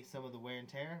away some of the wear and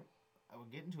tear. We're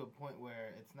getting to a point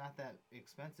where it's not that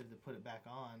expensive to put it back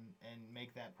on and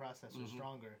make that processor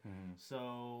stronger.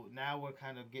 So now we're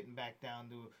kind of getting back down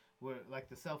to where, like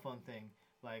the cell phone thing.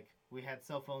 like we had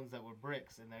cell phones that were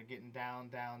bricks, and they're getting down,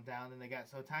 and they got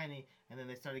so tiny, and then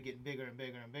they started getting bigger and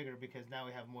bigger and bigger because now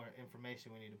we have more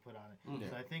information we need to put on it.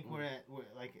 So I think we're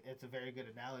like, it's a very good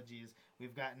analogy. Is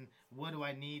we've gotten, what do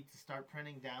I need to start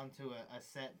printing, down to a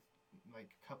set,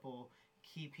 like couple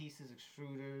key pieces,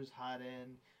 extruders, hot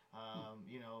end,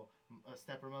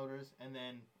 stepper motors, and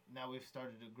then now we've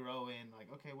started to grow in,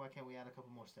 like, okay, why can't we add a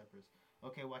couple more steppers?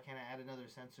 Okay, why can't I add another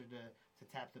sensor to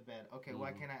tap the bed? Okay,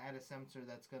 why can't I add a sensor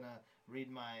that's going to read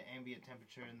my ambient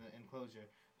temperature in the enclosure?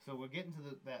 So we're getting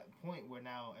to that point where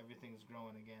now everything's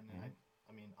growing again. And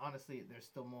I mean, honestly, there's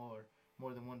still more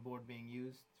than one board being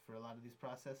used for a lot of these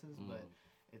processes, but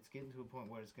it's getting to a point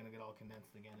where it's going to get all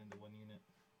condensed again into one unit.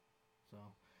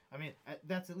 So, I mean,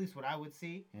 that's at least what I would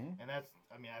see. And that's,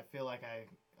 I mean, I feel like I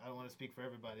don't want to speak for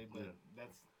everybody, but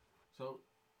that's... So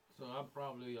I'm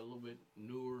probably a little bit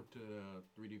newer to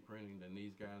 3D printing than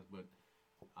these guys, but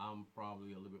I'm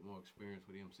probably a little bit more experienced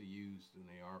with MCUs than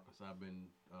they are, because I've been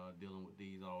dealing with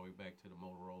these all the way back to the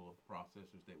Motorola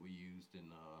processors that we used in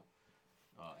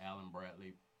Allen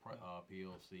Bradley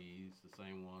PLCs, the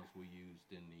same ones we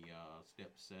used in the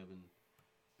Step 7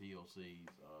 PLCs.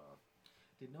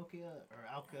 Did Nokia or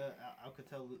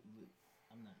Alcatel,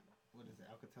 I'm not, what is it,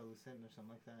 Alcatel-Lucent or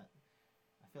something like that?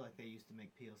 I feel like they used to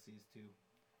make PLCs too.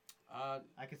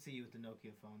 I could see you with the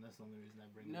Nokia phone. That's the only reason I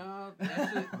bring it up. No,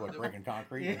 that's it. What, breaking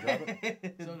concrete and drop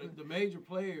it? So the major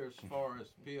players as far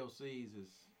as PLCs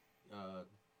is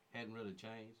hadn't really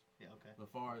changed. Yeah, okay. As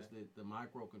far as the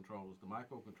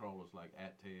microcontrollers like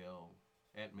Atmel,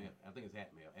 I think it's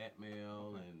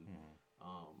Atmel, and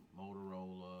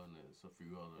Motorola, and there's a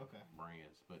few other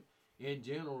brands. But in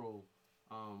general,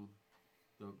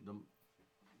 the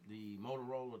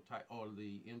Motorola type or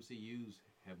the MCUs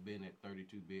have been at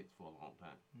 32 bits for a long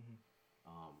time.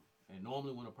 And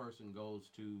normally when a person goes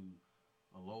to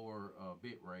a lower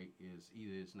bit rate, is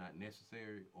either it's not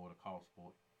necessary or the cost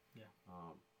point. Yeah.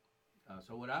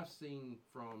 So what I've seen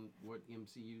from what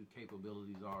MCU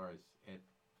capabilities are is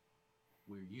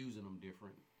we're using them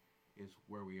different, is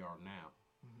where we are now.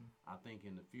 I think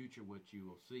in the future what you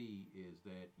will see is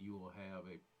that you will have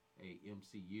a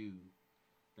MCU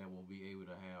that will be able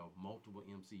to have multiple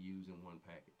MCUs in one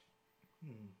package.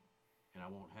 And I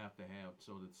won't have to have,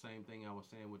 so the same thing I was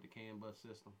saying with the CAN bus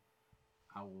system,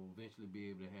 I will eventually be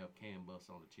able to have CAN bus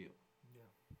on the chip. Yeah.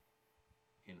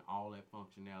 And all that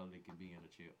functionality can be in a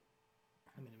chip.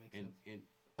 I mean, it makes sense.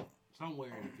 And somewhere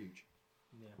in the future.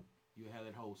 Yeah. You have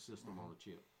that whole system on a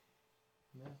chip.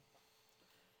 Yeah.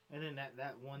 And then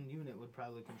that one unit would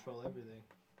probably control everything.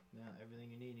 Yeah,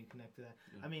 everything you need, you connect to that.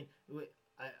 Yeah. I mean,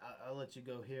 I'll let you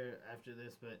go here after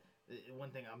this, but one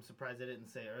thing I'm surprised I didn't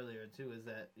say earlier too is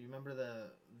that you remember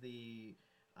the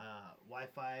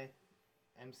Wi-Fi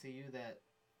MCU that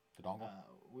the dongle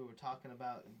we were talking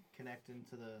about connecting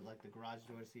to the garage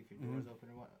door to see if your door's open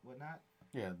or whatnot.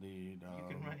 Yeah, you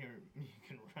can run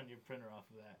your printer off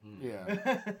of that. Yeah,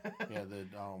 yeah. The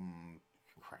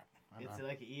crap. It's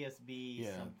like an ESB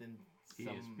something.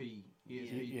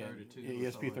 ESP32.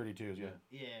 ESP32s. Yeah.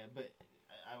 Yeah, but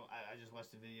I just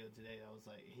watched a video today. I was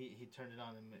like, he turned it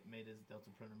on and made his Delta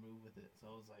printer move with it. So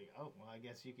I was like, oh, well, I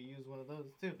guess you could use one of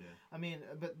those too. Yeah. I mean,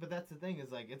 but that's the thing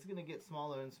is, like, it's gonna get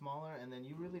smaller and smaller, and then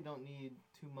you really don't need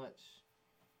too much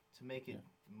to make it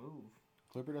move.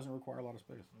 Clipper doesn't require a lot of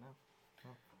space. No.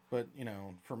 But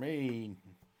for me,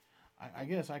 I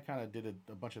guess I kind of did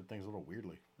a bunch of things a little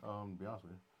weirdly. To be honest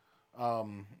with you.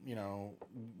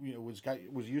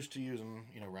 Was used to using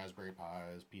Raspberry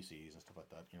Pis, PCs, and stuff like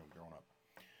that. Growing up.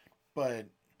 But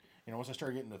once I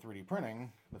started getting into 3D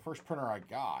printing, the first printer I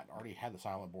got already had the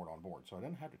silent board on board, so I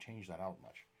didn't have to change that out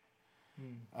much.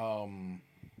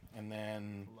 And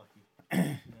then, lucky.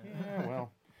 Yeah,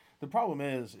 well, the problem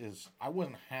is I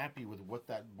wasn't happy with what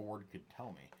that board could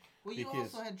tell me. Well, you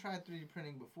also had tried 3D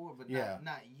printing before, but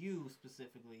not you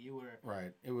specifically. You were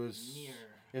right. It was near.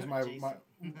 It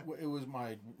was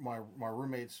my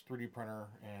roommate's 3D printer,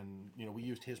 and we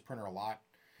used his printer a lot.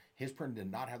 His printer did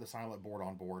not have the silent board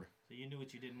on board. So you knew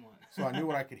what you didn't want. So I knew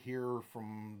what I could hear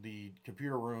from the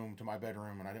computer room to my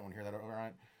bedroom, and I didn't want to hear that. All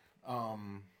right.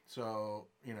 So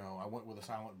I went with a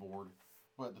silent board.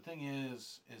 But the thing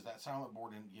is that silent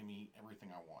board didn't give me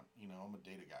everything I want. I'm a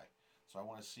data guy. So I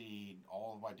want to see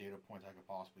all of my data points I could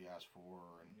possibly ask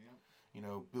for, and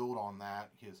build on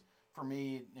that. Because for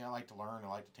me, I like to learn, I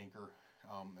like to tinker.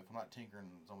 If I'm not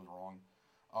tinkering, something's wrong.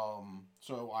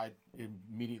 So I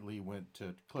immediately went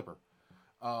to Clipper,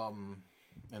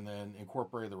 and then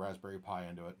incorporated the Raspberry Pi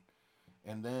into it,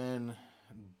 and then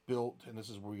built. And this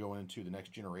is where we go into the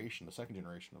next generation, the second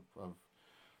generation of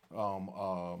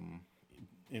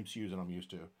MCUs that I'm used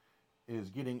to. is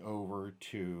getting over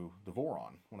to the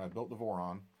Voron. When I built the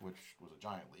Voron, which was a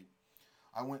giant leap,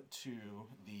 I went to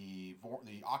the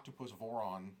Octopus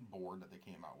Voron board that they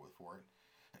came out with for it,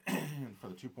 for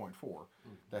the 2.4,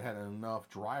 that had enough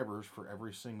drivers for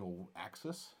every single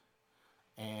axis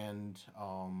and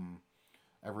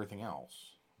everything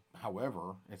else.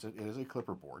 However, it is a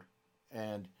clipper board,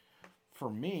 and for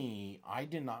me, I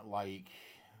did not like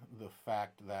the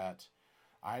fact that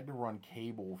I had to run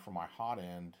cable from my hot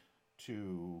end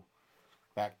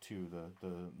back to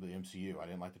the MCU. I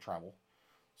didn't like the travel,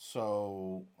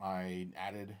 so I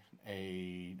added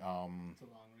It's a long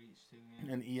reach too.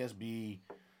 Yeah. an ESB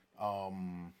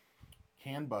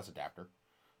CAN bus adapter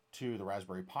to the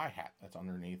Raspberry Pi hat that's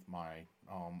underneath my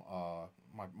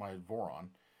my Voron,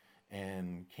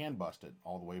 and CAN bust it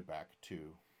all the way back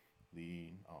to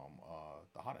the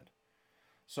hot end.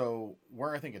 So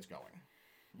where I think it's going,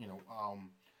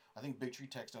 I think Big Tree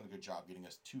Tech's done a good job getting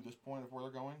us to this point of where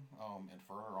they're going, and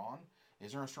further on,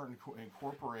 is they're starting to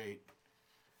incorporate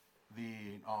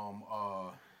the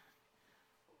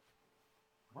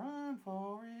run,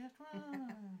 Forrest,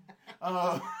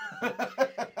 run.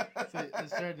 So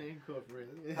it's starting to incorporate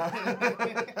it.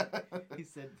 He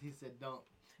said, don't.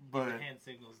 But hand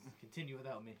signals continue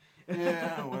without me.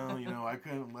 Yeah, well, I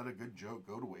couldn't let a good joke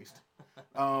go to waste.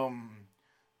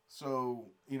 So,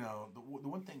 the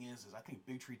one thing is I think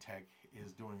Big Tree Tech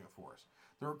is doing it for us.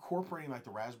 They're incorporating like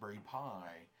the Raspberry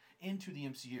Pi into the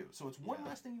MCU, so it's one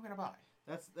less thing you gotta buy.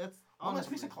 That's one less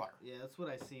piece of clutter. Yeah, that's what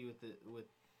I see with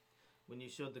when you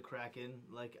showed the Kraken,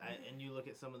 and you look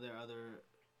at some of their other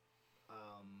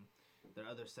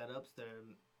setups, they're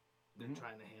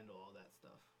trying to handle all that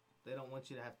stuff. They don't want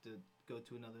you to have to go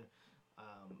to another,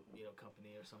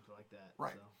 company or something like that.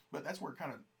 Right. So. But that's where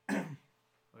kind of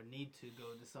or need to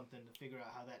go to something to figure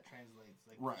out how that translates.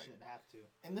 Like, right. You should have to.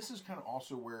 And this is kind of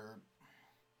also where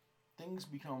things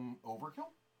become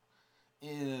overkill.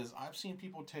 Is I've seen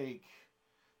people take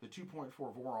the 2.4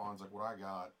 Vorons, like what I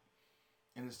got,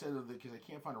 and instead of because they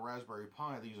can't find a Raspberry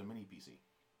Pi, they use a mini PC.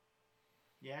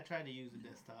 Yeah, I tried to use a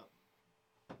desktop.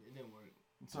 It didn't work.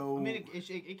 So I mean,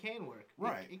 it can work.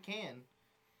 Right. It can.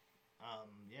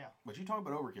 Yeah. But you talk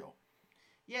about overkill.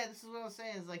 Yeah, this is what I was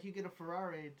saying. Is like you get a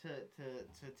Ferrari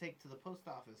to take to the post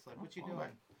office. Like, what you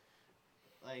doing?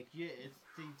 Like, you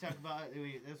talk about.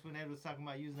 That's when Ed was talking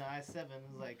about using the i7.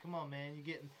 It's like, come on, man,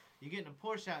 you're getting a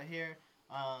Porsche out here.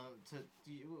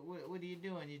 What are you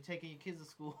doing? You taking your kids to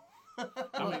school? I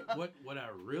mean, what I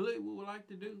really would like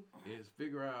to do is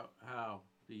figure out how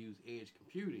to use edge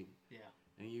computing. Yeah.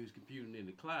 And use computing in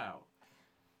the cloud.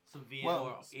 Some VM.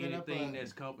 Or anything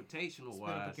that's computational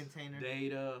wise,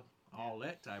 data, all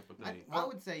that type of thing. I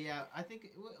would say, yeah. I think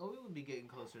we would be getting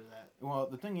closer to that. Well,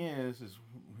 the thing is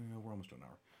we're almost to an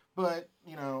hour. But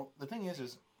the thing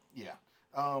is yeah.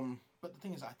 But the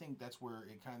thing is, I think that's where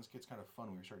it kind of gets kind of fun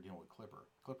when you start dealing with Clipper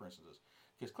instances,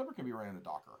 because Clipper can be ran into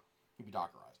Docker, it can be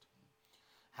Dockerized.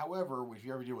 However, if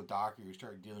you ever deal with Docker, you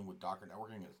start dealing with Docker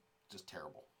networking, it's just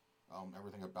terrible.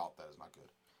 Everything about that is not good.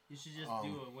 You should just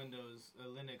do a Linux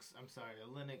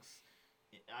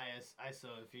ISO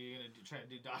if you're gonna try to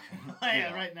do Docker.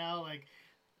 Right now,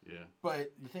 Yeah.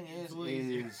 But the thing is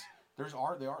there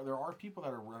are people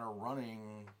that are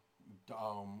running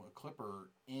Clipper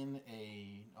in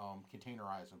a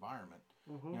containerized environment,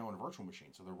 in a virtual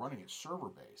machine. So they're running it server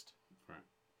based. Right.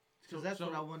 Because that's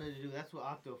what I wanted to do. That's what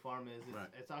OctoFarm is. Right.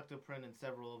 It's Octoprint and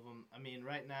several of them. I mean,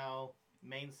 right now,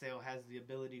 Mainsail has the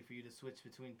ability for you to switch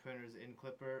between printers in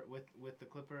Clipper with the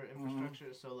Clipper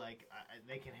infrastructure. So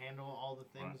they can handle all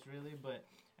the things really. But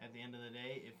at the end of the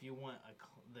day, if you want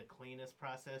the cleanest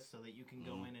process so that you can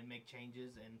go in and make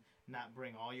changes and not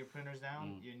bring all your printers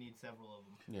down, you need several of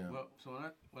them. Yeah. Well, so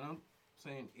when I'm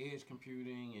saying edge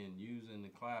computing and using the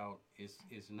cloud,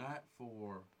 it's not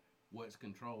for what's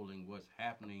controlling what's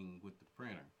happening with the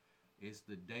printer. It's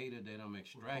the data that I'm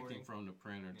extracting from the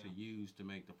printer to use to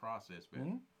make the process better.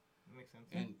 That makes sense.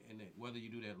 And whether you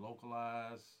do that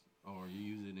localized or you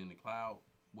use it in the cloud,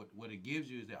 what it gives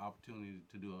you is the opportunity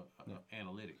to do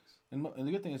analytics. And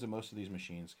the good thing is that most of these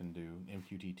machines can do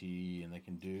MQTT, and they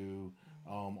can do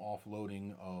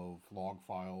offloading of log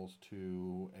files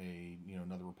to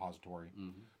another repository.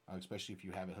 Especially if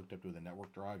you have it hooked up to the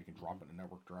network drive, you can drop it in the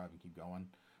network drive and keep going.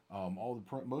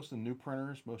 Most of the new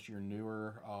printers, most of your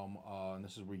newer, and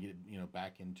this is where you get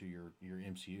back into your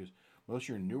MCUs. Most of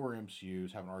your newer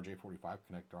MCUs have an RJ45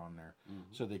 connector on there,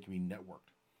 so they can be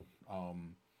networked.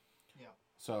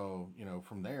 So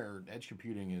from there, edge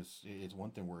computing is one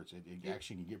thing where it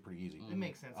actually can get pretty easy. It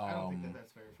makes sense. I don't think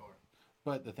that's very far.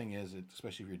 But the thing is,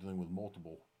 especially if you're dealing with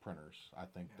multiple printers. I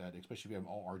think that, especially if you have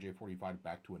all RJ45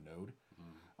 back to a node,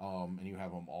 and you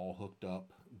have them all hooked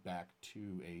up back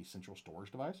to a central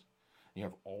storage device, and you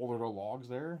have all of their logs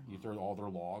there. You throw all their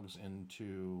logs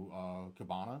into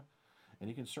Kibana, and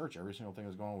you can search every single thing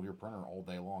that's going on with your printer all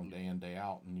day long, day in, day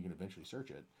out, and you can eventually search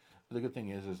it. But the good thing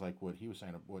is like what he was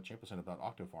saying, what Champ was saying about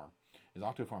Octofarm, is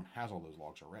Octofarm has all those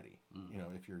logs already. You know,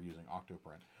 if you're using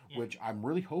Octoprint, which I'm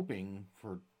really hoping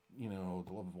for, you know,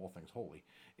 the love of all things holy,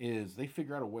 is they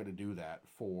figure out a way to do that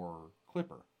for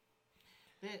Clipper.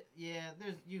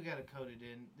 You got to code it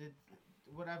in.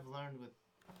 What I've learned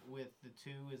with the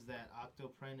two is that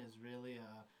Octoprint is really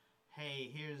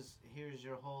hey, here's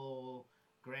your whole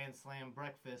Grand Slam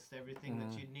breakfast, everything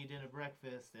that you need in a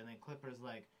breakfast, and then Clipper's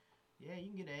like, yeah, you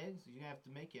can get eggs. You have to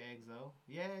make your eggs though.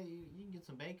 Yeah, you can get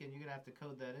some bacon. You're gonna have to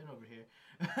code that in over here.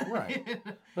 Right.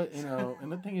 But you know,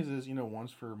 and the thing is you know,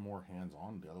 one's for more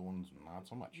hands-on, the other one's not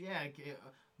so much. Yeah.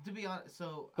 To be honest,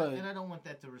 and I don't want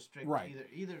that to restrict either.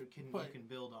 Either you can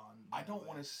build on. I don't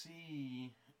want to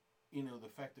see, you know, the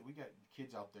fact that we got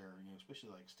kids out there, you know, especially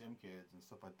like STEM kids and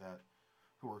stuff like that,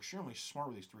 who are extremely smart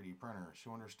with these 3D printers,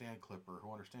 who understand Clipper,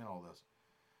 who understand all this,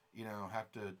 you know,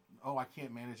 have to, I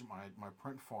can't manage my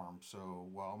print farm, so,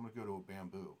 well, I'm going to go to a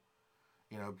Bamboo,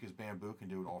 you know, because Bamboo can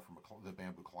do it all from the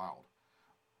Bamboo cloud,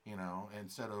 you know,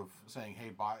 instead of saying,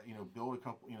 hey, build a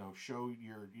couple, you know, show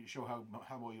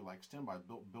how well you like STEM by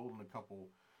building a couple,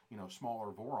 you know,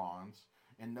 smaller Vorons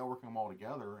and networking them all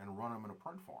together and run them in a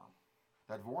print farm.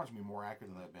 That Voron's going to be more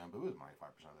accurate than that Bamboo is 95%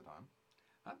 of the time.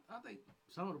 I think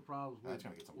some of the problems that's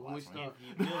gonna get some when we start,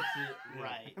 if you built it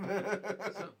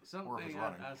right. Something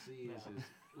I see is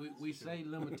we say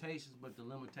limitations, but the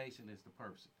limitation is the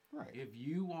person. Right. If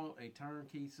you want a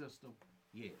turnkey system,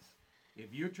 yes.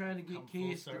 If you're trying to get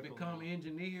kids to become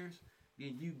engineers,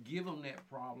 then you give them that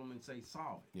problem and say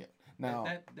solve it. Yeah. Now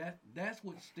that's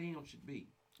what STEM should be.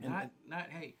 Not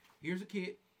hey, here's a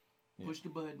kit, push the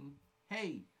button.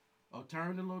 Hey,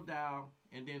 turn the little dial,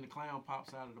 and then the clown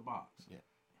pops out of the box. Yeah.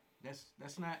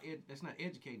 That's not it. That's not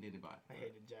educating anybody. I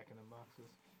hated jacking in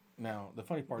boxes. Now the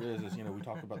funny part is you know, we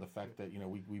talk about the fact that, you know,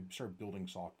 we start building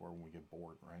software when we get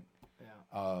bored, right?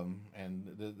 Yeah. And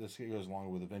this goes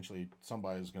along with eventually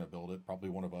somebody's going to build it, probably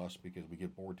one of us, because we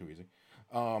get bored too easy.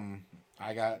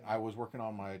 I was working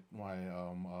on my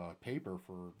paper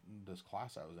for this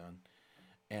class I was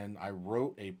in, and I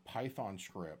wrote a Python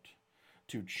script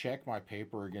to check my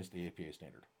paper against the APA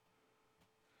standard.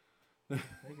 There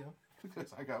you go.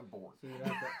 Because I got bored. So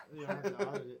you don't have to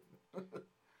audit it.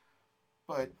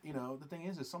 But, you know, the thing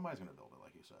is somebody's going to build it,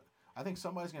 like you said. I think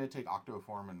somebody's going to take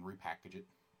Octoform and repackage it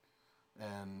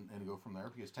and go from there,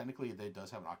 because technically it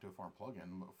does have an Octoform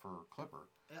plugin for Clipper.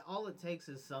 All it takes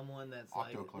is someone that's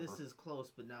this is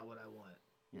close but not what I want.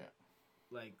 Yeah.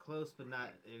 Like close but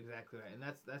not exactly right. And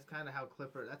that's kind of how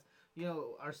Clipper, that's, you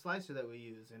know, our slicer that we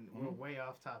use, and we're way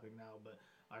off topic now, but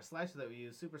our slicer that we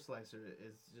use, Super Slicer,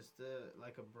 is just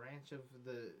like a branch of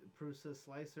the Prusa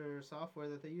slicer software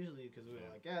that they usually use, because we were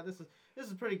like, this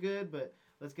is pretty good, but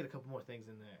let's get a couple more things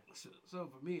in there. So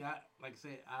for me, like I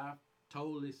said, I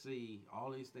totally see all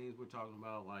these things we're talking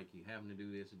about, like you having to do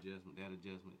this adjustment, that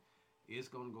adjustment. It's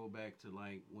going to go back to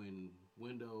like when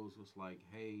Windows was like,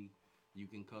 hey, you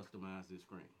can customize this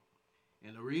screen.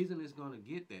 And the reason it's going to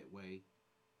get that way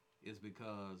is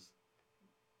because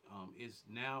it's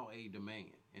now a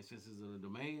demand. And since it's a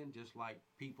demand, just like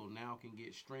people now can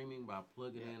get streaming by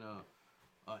plugging in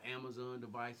a Amazon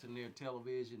device in their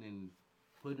television and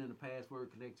putting in a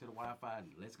password, connect to the Wi-Fi, and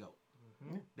let's go.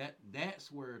 Mm-hmm.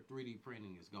 That's where 3D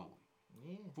printing is going.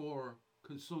 Yeah. For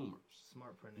consumers.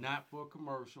 Smart printing. Not for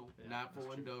commercial, not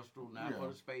for industrial, not for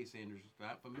the space industry,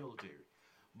 not for military.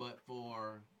 But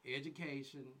for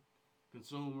education,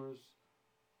 consumers,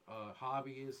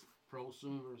 hobbyists,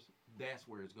 prosumers, that's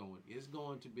where it's going. It's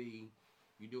going to be,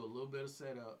 you do a little bit of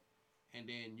setup, and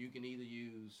then you can either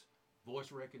use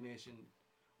voice recognition,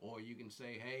 or you can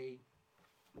say, hey,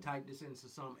 type this into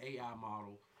some AI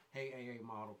model. Hey, AI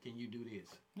model, can you do this?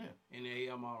 Yeah. And the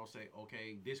AI model say,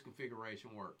 okay, this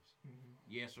configuration works. Mm-hmm.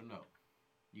 Yes or no?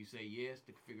 You say yes,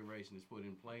 the configuration is put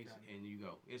in place, and you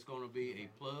go. It's going to be a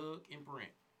plug and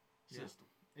print system.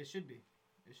 It should be.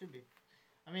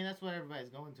 I mean, that's what everybody's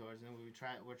going towards, and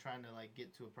we're trying to like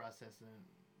get to a process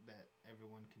that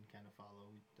everyone can kind of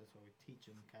follow. That's why we teach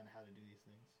them kind of how to do these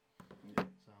things.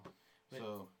 Yeah.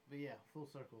 But yeah, full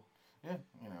circle. Yeah,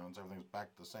 you know, and everything's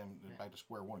back to the same, back to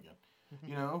square one again.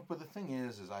 You know, but the thing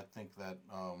is I think that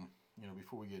you know,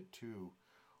 before we get too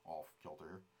off kilter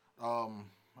here,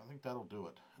 I think that'll do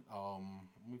it.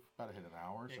 We've about to hit an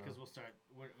hour. Yeah, because we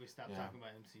stopped talking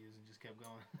about MCUs and just kept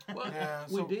going.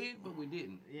 Well, we did, but we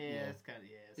didn't. Yeah, it's kind of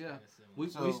similar. We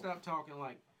stopped talking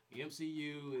like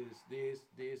MCU is this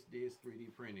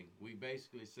 3D printing. We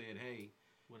basically said, hey,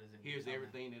 what is it? Here's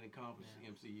everything that encompasses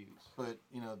MCUs. But,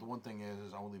 the one thing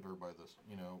is I will leave everybody this,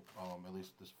 at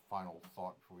least this final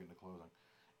thought before we get into closing,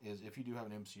 is if you do have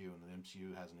an MCU and the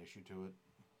MCU has an issue to it,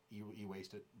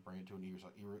 e-waste it, bring it to an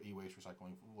e-waste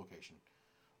recycling location,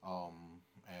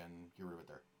 and get rid of it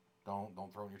there. Don't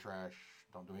throw it in your trash.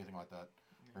 Don't do anything like that.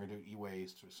 Bring it to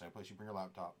e-waste, same place you bring your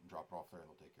laptop, and drop it off there, and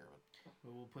they'll take care of it.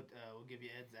 We'll give you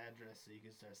Ed's address so you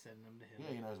can start sending them to him.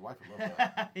 Yeah, his wife would love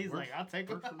that. He's like, I'll take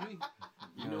it for me.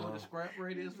 You know what the scrap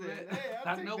rate is for that? Hey,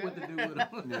 I know what to do with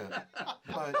them. Yeah,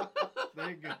 but there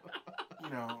you go.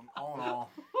 All in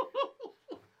all,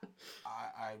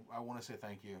 I want to say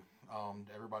thank you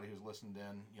to everybody who's listened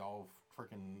in. Y'all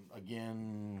freaking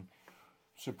again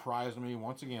surprised me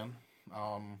once again.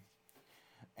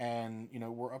 And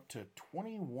we're up to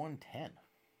 2110.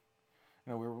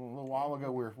 We were a little while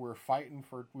ago. We were fighting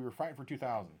for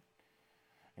 2000.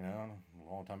 A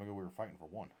long time ago we were fighting for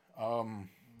 1.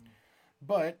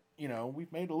 But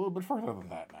we've made a little bit further than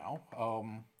that now.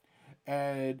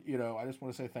 And I just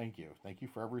want to say thank you. Thank you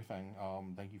for everything.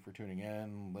 Thank you for tuning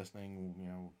in, listening.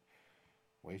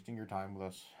 Wasting your time with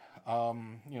us.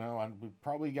 And we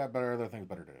probably got other things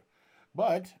better to do.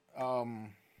 But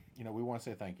we want to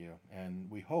say thank you, and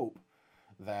we hope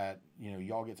that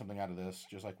y'all get something out of this,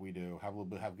 just like we do. Have a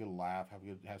good laugh,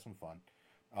 have some fun.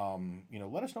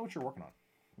 Let us know what you're working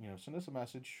on. Send us a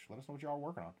message. Let us know what y'all are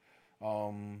working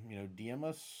on. DM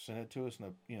us, send it to us,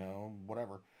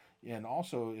 whatever. And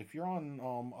also, if you're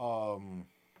on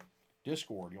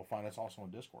Discord, you'll find us also on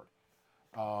Discord.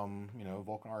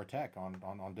 Vulcan R Tech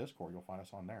on Discord, you'll find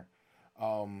us on there.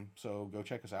 So go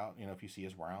check us out. If you see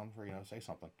us around, say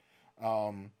something.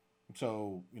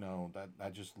 So,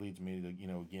 that just leads me to,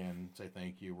 again, say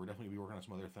thank you. We're definitely going to be working on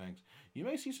some other things. You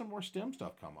may see some more STEM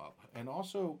stuff come up. And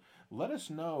also, let us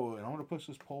know, and I'm going to push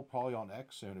this poll probably on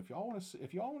X soon, if y'all want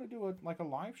to do a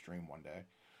live stream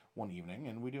one evening,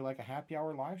 and we do a happy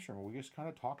hour live stream where we just kind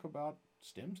of talk about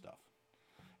STEM stuff,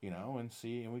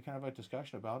 and we kind of have a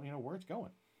discussion about, where it's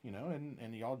going,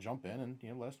 and y'all jump in and,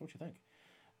 let us know what you think.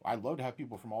 I'd love to have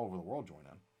people from all over the world join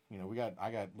in.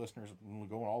 I got listeners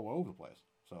going all over the place.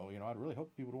 So, I'd really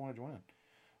hope people want to join in.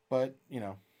 But,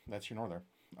 that's here nor there.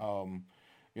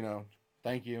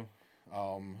 Thank you.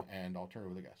 And I'll turn it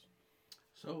over to the guys.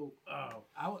 So,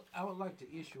 I would like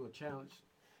to issue a challenge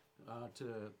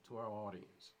to our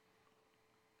audience.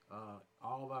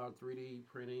 All of our 3D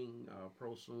printing,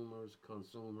 prosumers,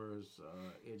 consumers,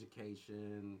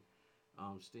 education,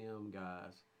 STEM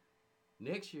guys.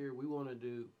 Next year, we want to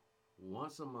do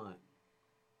once a month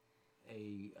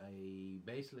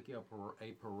basically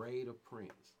a parade of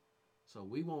prints. So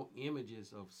we want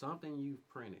images of something you've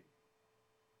printed,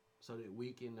 so that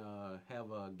we can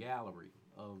have a gallery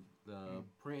of the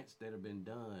prints that have been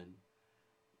done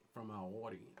from our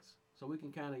audience, so we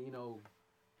can kind of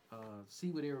see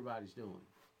what everybody's doing.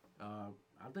 I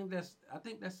think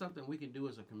that's something we can do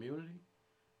as a community.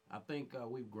 I think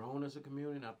we've grown as a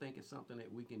community, and I think it's something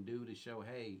that we can do to show,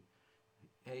 hey,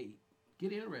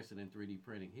 get interested in 3D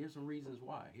printing. Here's some reasons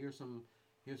why. Here's some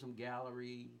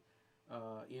gallery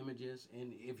images,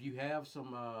 and if you have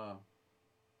some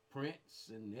prints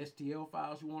and STL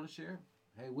files you want to share,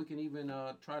 hey, we can even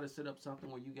try to set up something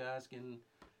where you guys can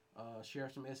share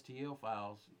some STL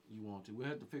files you want to. We'll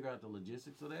have to figure out the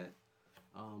logistics of that,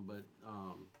 but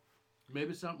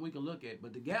maybe something we can look at.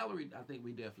 But the gallery, I think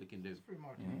we definitely can do. It's free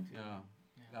marketing.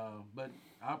 But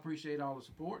I appreciate all the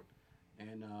support,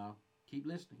 and keep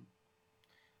listening.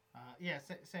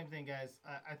 Same thing, guys.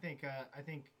 I think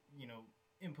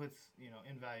input's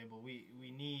invaluable.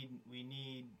 We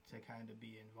need to kind of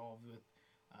be involved with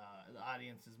the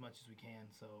audience as much as we can.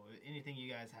 So anything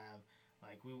you guys have,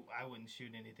 I wouldn't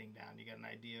shoot anything down. You got an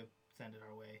idea, send it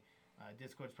our way.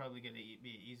 Discord's probably going to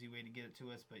be an easy way to get it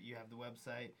to us, but you have the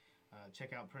website.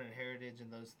 Check out Printed Heritage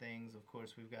and those things. Of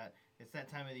course, it's that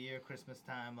time of the year, Christmas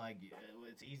time.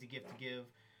 It's easy gift to give.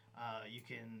 You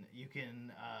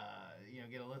can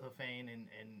get a lithophane and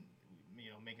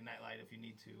make a nightlight if you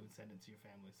need to, and send it to your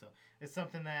family. So it's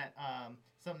something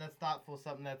that's thoughtful,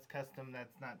 something that's custom,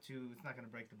 it's not going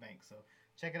to break the bank. So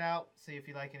check it out, see if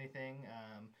you like anything,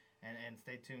 and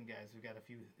stay tuned, guys. We've got a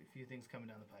few things coming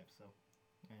down the pipe. So,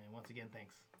 and once again,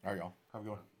 thanks. All right, y'all. Have a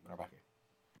good one. Bye.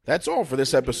 That's all for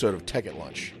this episode of Tech at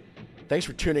Lunch. Thanks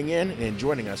for tuning in and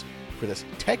joining us for this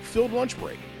tech-filled lunch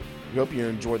break. We hope you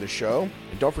enjoy the show,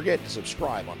 and don't forget to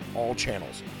subscribe on all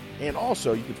channels. And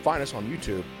also, you can find us on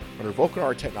YouTube under Vulcan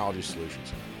R Technology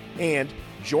Solutions. And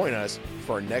join us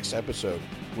for our next episode,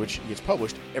 which gets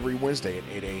published every Wednesday at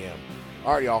 8 a.m.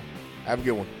 All right, y'all. Have a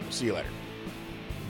good one. See you later.